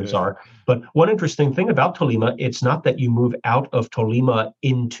determinants are. But one interesting thing about Tolima, it's not that you move out of Tolima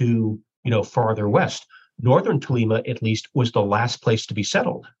into farther west. Northern Tolima, at least, was the last place to be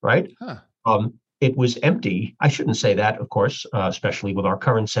settled, right? It was empty. I shouldn't say that, of course, especially with our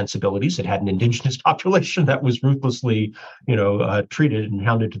current sensibilities. It had an indigenous population that was ruthlessly, treated and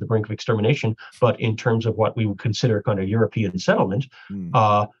hounded to the brink of extermination. But in terms of what we would consider kind of European settlement,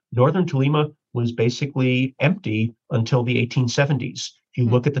 Northern Tolima was basically empty until the 1870s. If you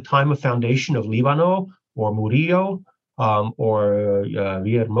look at the time of foundation of Líbano or Murillo, or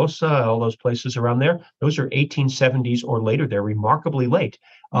Villahermosa, all those places around there, those are 1870s or later. They're remarkably late.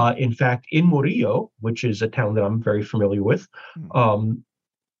 In fact, in Murillo, which is a town that I'm very familiar with,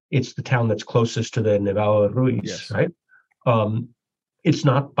 it's the town that's closest to the Nevado de Ruiz, right? It's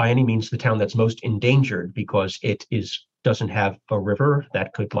not by any means the town that's most endangered because it doesn't have a river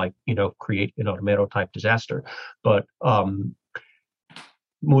that could create an Ormero type disaster. But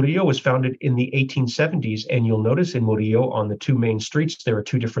Murillo was founded in the 1870s, and you'll notice in Murillo on the two main streets, there are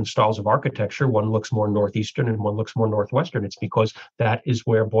two different styles of architecture. One looks more northeastern and one looks more northwestern. It's because that is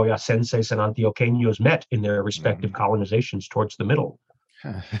where Boyacenses and Antioqueños met in their respective colonizations towards the middle.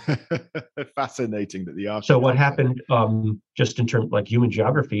 Fascinating that the architecture. So what happened, just in terms like human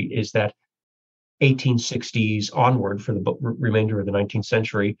geography, is that 1860s onward for the remainder of the 19th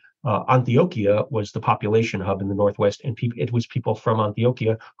century, Antioquia was the population hub in the Northwest, and it was people from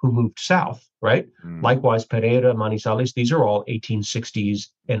Antioquia who moved south, right? Likewise, Pereira, Manizales, these are all 1860s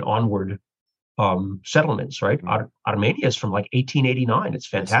and onward settlements, right? Armenia is from like 1889. It's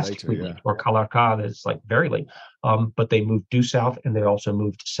fantastically late. Or Calarcá is like very late. But they moved due south, and they also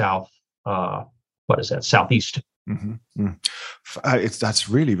moved south, southeast. That's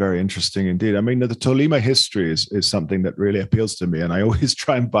really very interesting indeed. I mean, the Tolima history is something that really appeals to me, and I always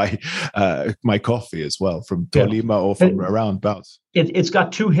try and buy my coffee as well from Tolima or from around Baus. It's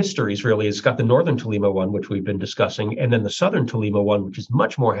got two histories, really. It's got the northern Tolima one, which we've been discussing, and then the southern Tolima one, which is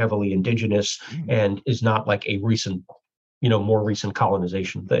much more heavily indigenous and is not like a recent, more recent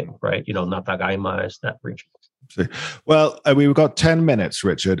colonization thing, right? Natagaima is that region. Well, we've got 10 minutes,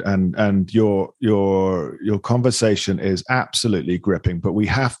 Richard, and your conversation is absolutely gripping, but we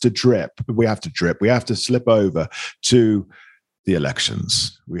have to slip over to the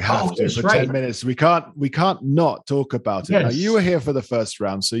elections. We have to for 10 minutes. We can't not talk about it. Now, you were here for the first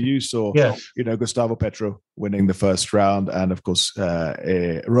round, so you saw Gustavo Petro winning the first round, and of course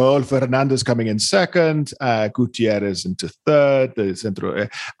Rodolfo Hernandez coming in second, Gutierrez into third,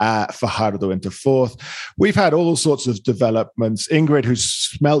 Fajardo into fourth. We've had all sorts of developments. Ingrid, who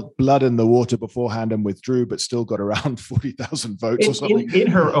smelt blood in the water beforehand and withdrew, but still got around 40,000 votes or something. In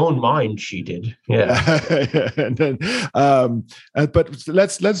her own mind, she did. And then, but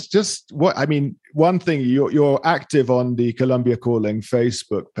let's just one thing, you're active on the Colombia Calling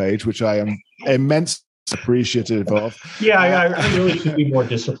Facebook page, which I am immensely appreciative of. I really should be more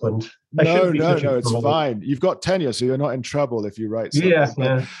disciplined. No, it's fine. You've got tenure, so you're not in trouble if you write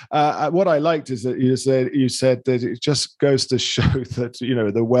something. What I liked is that you said that it just goes to show that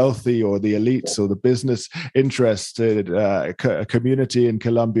the wealthy or the elites or the business interested community in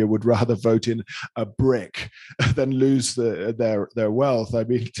Colombia would rather vote in a brick than lose their wealth. I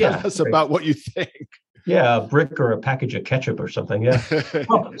mean, tell us about what you think. Yeah, a brick or a package of ketchup or something. Yeah.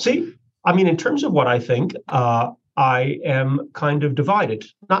 Well, see, I mean, in terms of what I think, I am kind of divided,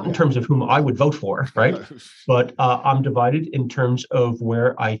 not in terms of whom I would vote for, right? But I'm divided in terms of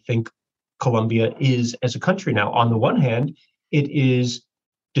where I think Colombia is as a country now. On the one hand, it is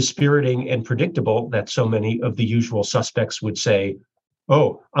dispiriting and predictable that so many of the usual suspects would say,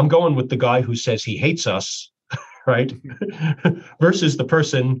 oh, I'm going with the guy who says he hates us, right? Versus the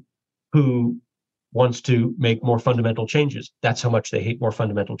person who wants to make more fundamental changes. That's how much they hate more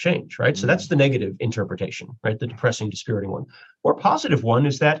fundamental change, right? So that's the negative interpretation, right? The depressing, dispiriting one. More positive one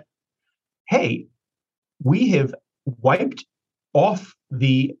is that, hey, we have wiped off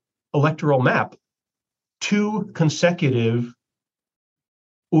the electoral map 2 consecutive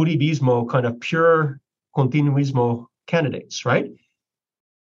Uribismo, kind of pure continuismo candidates, right?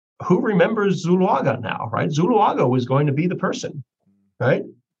 Who remembers Zuluaga now, right? Zuluaga was going to be the person, right?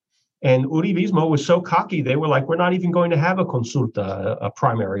 And Uribismo was so cocky, they were like, we're not even going to have a consulta, a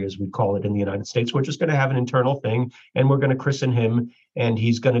primary, as we call it in the United States. We're just going to have an internal thing, and we're going to christen him, and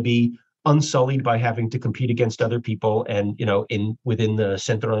he's going to be unsullied by having to compete against other people and, within the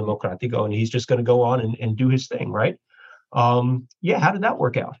Centro Democrático, and he's just going to go on and do his thing, right? How did that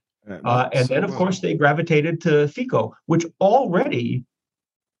work out? And then, of course, they gravitated to Fico, which already...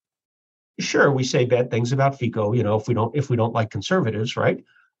 Sure, we say bad things about Fico, if we don't like conservatives, right?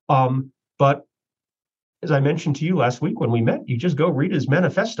 But as I mentioned to you last week when we met, you just go read his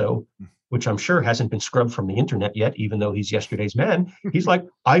manifesto, which I'm sure hasn't been scrubbed from the internet yet, even though he's yesterday's man. He's like,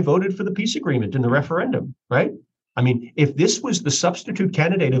 I voted for the peace agreement in the referendum, right? I mean, if this was the substitute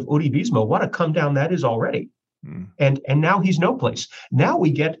candidate of Uribismo, what a come down that is already. And now he's no place. Now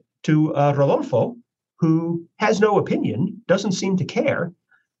we get to Rodolfo, who has no opinion, doesn't seem to care,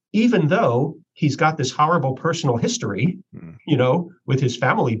 even though he's got this horrible personal history, with his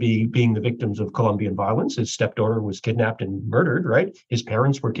family being the victims of Colombian violence. His stepdaughter was kidnapped and murdered, right? His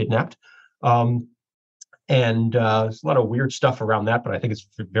parents were kidnapped. And there's a lot of weird stuff around that, but I think it's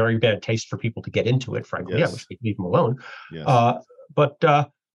very bad taste for people to get into it, frankly. Yes. I wish they'd leave him alone. Yes.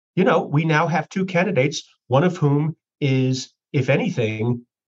 But we now have 2 candidates, one of whom is, if anything,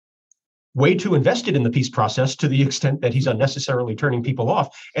 way too invested in the peace process to the extent that he's unnecessarily turning people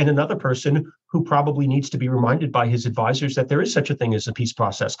off, and another person who probably needs to be reminded by his advisors that there is such a thing as a peace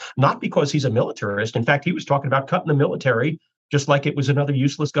process, not because he's a militarist. In fact, he was talking about cutting the military just like it was another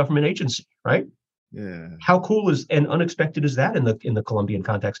useless government agency, right? Yeah. How cool is and unexpected is that in the Colombian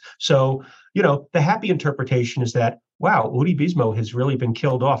context? So, the happy interpretation is that, wow, Uribismo has really been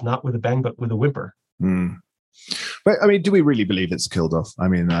killed off, not with a bang, but with a whimper. Mm. But I mean, do we really believe it's killed off? I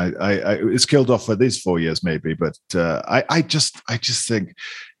mean, it's killed off for these 4 years, maybe, but I just think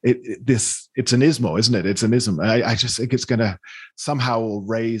it's an ismo, isn't it? It's an ism. I just think it's going to somehow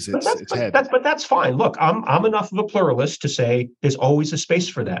raise its head. But that's fine. Look, I'm enough of a pluralist to say there's always a space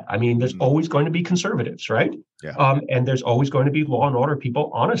for that. I mean, there's always going to be conservatives, right? Yeah. And there's always going to be law and order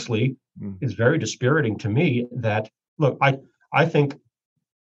people. Honestly, it's very dispiriting to me that, look, I think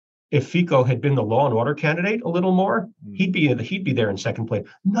if Fico had been the law and order candidate a little more, he'd be there in second place.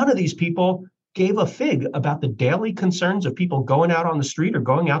 None of these people gave a fig about the daily concerns of people going out on the street or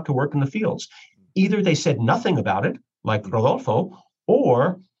going out to work in the fields. Either they said nothing about it, like Rodolfo,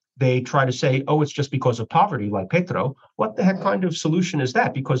 or they try to say, oh, it's just because of poverty, like Petro. What the heck kind of solution is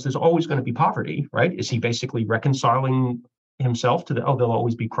that? Because there's always going to be poverty, right? Is he basically reconciling himself to there'll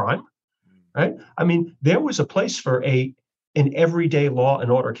always be crime, right? I mean, there was a place for an everyday law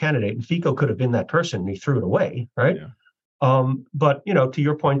and order candidate, and Fico could have been that person, and he threw it away, right? Yeah. But to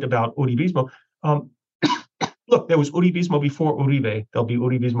your point about Uribismo, look, there was Uribismo before Uribe. There'll be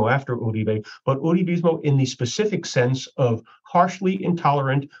Uribismo after Uribe. But Uribismo, in the specific sense of harshly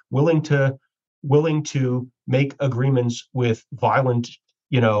intolerant, willing to make agreements with violent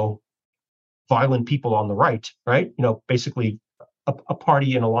people on the right, basically a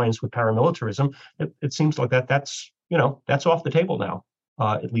party in alliance with paramilitarism. It seems like that's off the table now,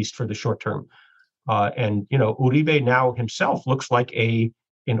 at least for the short term. And Uribe now himself looks like an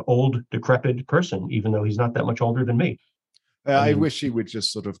old, decrepit person, even though he's not that much older than me. I wish he would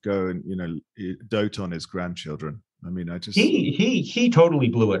just sort of go and dote on his grandchildren. I mean, he totally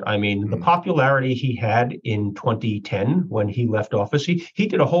blew it. I mean, the popularity he had in 2010 when he left office, he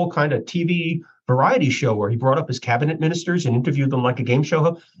did a whole kind of TV variety show where he brought up his cabinet ministers and interviewed them like a game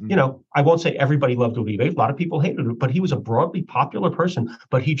show. I won't say everybody loved Uribe. A lot of people hated it, but he was a broadly popular person,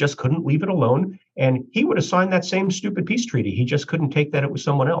 but he just couldn't leave it alone. And he would have signed that same stupid peace treaty. He just couldn't take that it was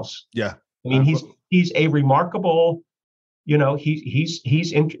someone else. Yeah. I mean, he's a remarkable, he's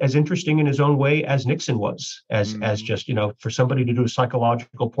as interesting in his own way as Nixon was, as just, for somebody to do a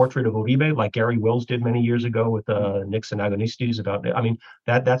psychological portrait of Uribe, like Gary Wills did many years ago with Nixon Agonistes about it. I mean,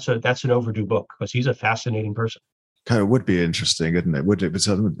 that's an overdue book because he's a fascinating person. Kind of would be interesting, isn't it? Would it?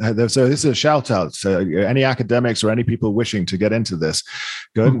 So this is a shout out to any academics or any people wishing to get into this.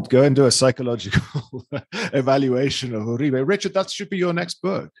 Go and do a psychological evaluation of Uribe. Richard, that should be your next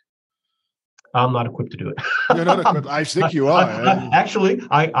book. I'm not equipped to do it. You're not equipped. I think you are. Actually,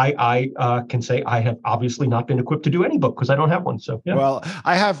 I can say I have obviously not been equipped to do any book because I don't have one. So, yeah. Well,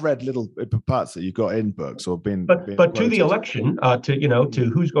 I have read little parts that you got in books or been. But to the election,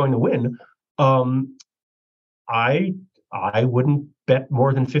 to who's going to win, I wouldn't bet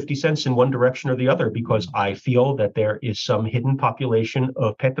more than 50 cents in one direction or the other because I feel that there is some hidden population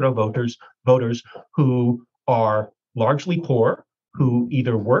of Petro voters who are largely poor, who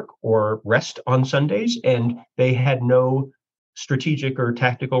either work or rest on Sundays, and they had no strategic or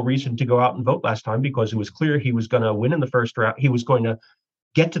tactical reason to go out and vote last time because it was clear he was going to win in the first round. He was going to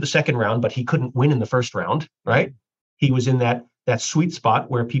get to the second round, but he couldn't win in the first round, right? He was in that sweet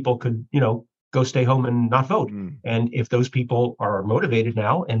spot where people could, go stay home and not vote. And if those people are motivated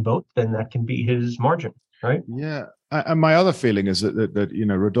now and vote, then that can be his margin, right? Yeah. And my other feeling is that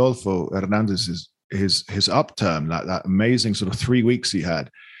Rodolfo Hernandez is his upturn, that amazing sort of 3 weeks he had,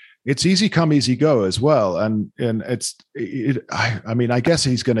 it's easy come, easy go as well. And I mean, I guess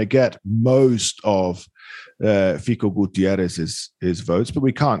he's going to get most of Fico Gutierrez's votes, but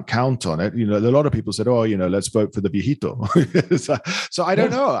we can't count on it. A lot of people said, let's vote for the viejito. so I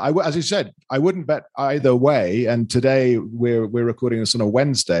don't know. As you said, I wouldn't bet either way. And today we're recording this on a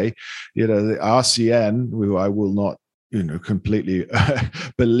Wednesday. The RCN, who I will not completely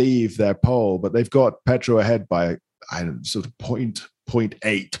believe their poll, but they've got Petro ahead by sort of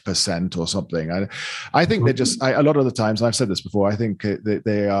 0.8% or something. I think they're just a lot of the times, and I've said this before, I think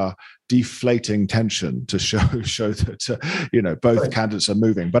they are deflating tension to show that both candidates are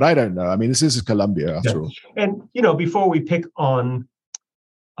moving. But I don't know. I mean, this is Colombia after all. And before we pick on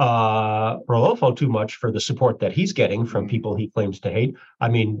Rodolfo too much for the support that he's getting from people he claims to hate. I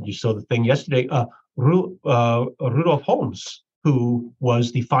mean, you saw the thing yesterday. Rudolf Holmes, who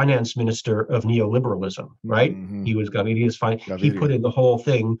was the finance minister of neoliberalism, right? Mm-hmm. He was Gaviria's He put in the whole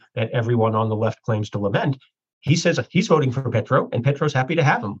thing that everyone on the left claims to lament. He says he's voting for Petro, and Petro's happy to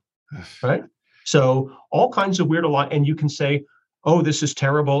have him, right? So all kinds of weird and you can say, oh, this is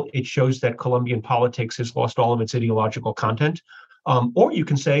terrible. It shows that Colombian politics has lost all of its ideological content. Or you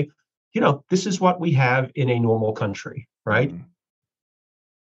can say, this is what we have in a normal country, right? Mm-hmm.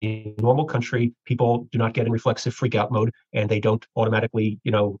 In a normal country, people do not get in reflexive freak out mode, and they don't automatically,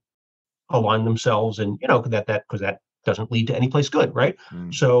 align themselves, and because that doesn't lead to any place good, right?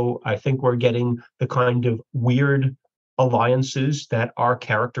 Mm. So I think we're getting the kind of weird alliances that are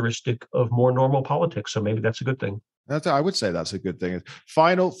characteristic of more normal politics. So maybe that's a good thing. I would say that's a good thing.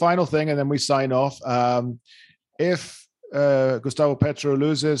 Final thing, and then we sign off. If Gustavo Petro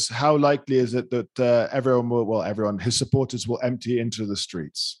loses, how likely is it that everyone, his supporters will empty into the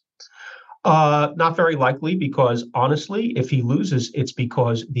streets? Not very likely, because honestly, if he loses, it's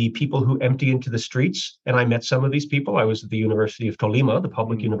because the people who empty into the streets, and I met some of these people. I was at the University of Tolima, the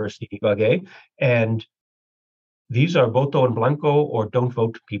public university in Ibagué, and these are voto en blanco or don't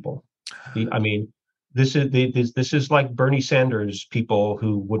vote people. This is like Bernie Sanders people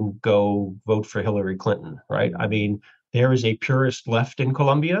who wouldn't go vote for Hillary Clinton, right? There is a purist left in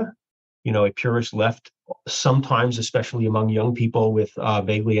Colombia, a purist left, sometimes, especially among young people with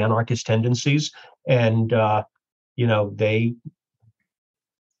vaguely anarchist tendencies. And,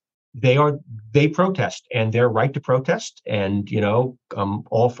 they protest, and their right to protest, and,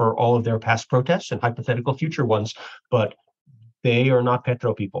 all for all of their past protests and hypothetical future ones, but they are not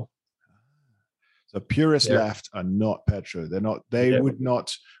Petro people. The purist left are not Petro. They would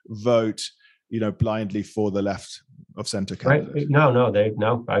not vote, blindly for the left of center candidate. Right?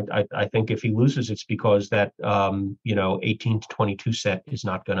 No. I think if he loses, it's because that 18 to 22 set is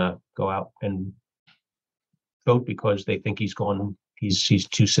not going to go out and vote because they think he's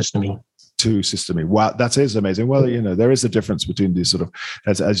too systemy. Wow, that is amazing. Well, there is a difference between these sort of,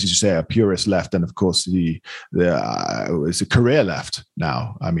 as you say, a purist left, and of course it's a career left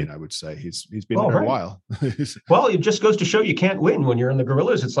now. I would say he's been there a while. Well, it just goes to show you can't win when you're in the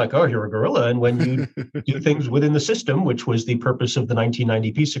guerrillas. It's like, oh, you're a guerrilla, and when you do things within the system, which was the purpose of the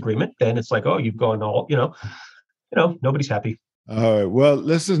 1990 peace agreement, then it's like, oh, you've gone all, nobody's happy. All right. Well,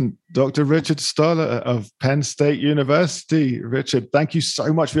 listen, Dr. Richard Stoller of Penn State University. Richard, thank you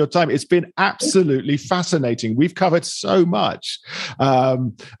so much for your time. It's been absolutely fascinating. We've covered so much.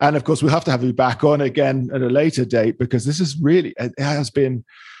 And of course, we'll have to have you back on again at a later date, because this is really, it has been,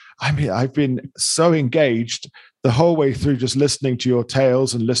 I've been so engaged the whole way through, just listening to your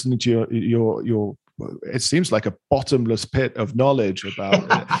tales and listening to your it seems like a bottomless pit of knowledge about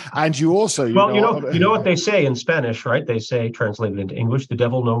it. And you also, you know what they say in Spanish, right? They say, translated into English, the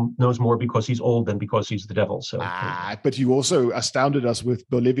devil knows more because he's old than because he's the devil. So, but you also astounded us with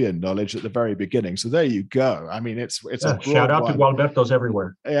Bolivian knowledge at the very beginning. So there you go. It's a shout out to Gualbertos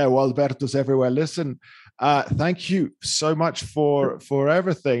everywhere. Yeah, Gualbertos everywhere. Listen, thank you so much for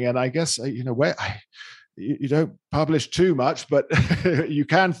everything. And I guess you don't publish too much, but you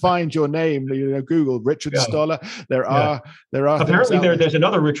can find your name. Google Richard Stoller. There are. Apparently, there's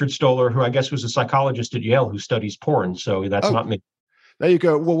another Richard Stoller who I guess was a psychologist at Yale who studies porn. So that's not me. There you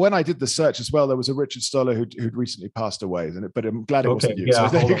go. Well, when I did the search as well, there was a Richard Stoller who'd recently passed away, but I'm glad it wasn't you. Yeah,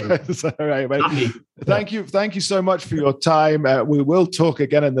 so all right, mate. Thank you so much for your time. We will talk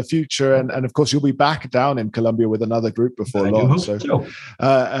again in the future, and of course you'll be back down in Colombia with another group before long. So,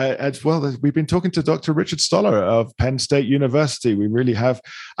 as well, we've been talking to Dr. Richard Stoller of Penn State University. We really have.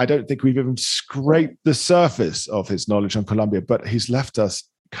 I don't think we've even scraped the surface of his knowledge on Colombia, but he's left us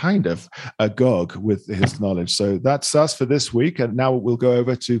kind of agog with his knowledge. So that's us for this week. And now we'll go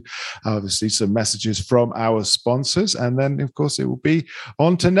over to obviously some messages from our sponsors. And then, of course, it will be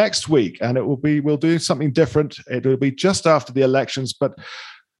on to next week. And we'll do something different. It will be just after the elections. But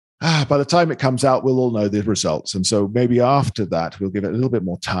by the time it comes out, we'll all know the results. And so maybe after that, we'll give it a little bit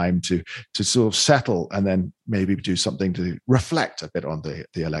more time to sort of settle, and then maybe do something to reflect a bit on the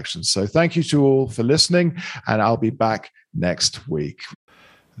elections. So thank you to all for listening. And I'll be back next week.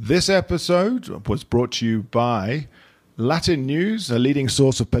 This episode was brought to you by Latin News, a leading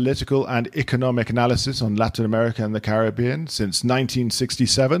source of political and economic analysis on Latin America and the Caribbean. Since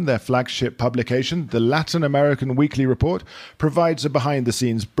 1967, their flagship publication, the Latin American Weekly Report, provides a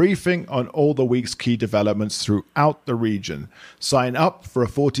behind-the-scenes briefing on all the week's key developments throughout the region. Sign up for a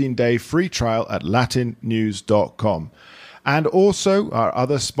 14-day free trial at latinnews.com. And also, our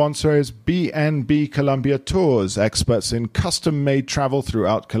other sponsor is BNB Colombia Tours, experts in custom-made travel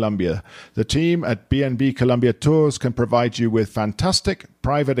throughout Colombia. The team at BNB Colombia Tours can provide you with fantastic,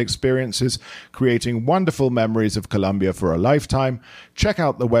 private experiences, creating wonderful memories of Colombia for a lifetime. Check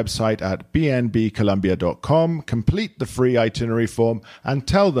out the website at bnbcolombia.com, complete the free itinerary form, and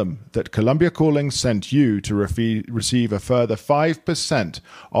tell them that Colombia Calling sent you to receive a further 5%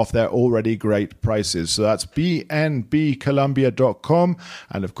 off their already great prices. So that's bnbcolombia.com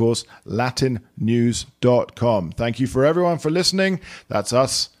and, of course, latinnews.com. Thank you for everyone for listening. That's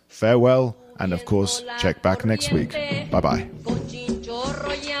us. Farewell. And, of course, check back next week. Bye-bye. Fortuna.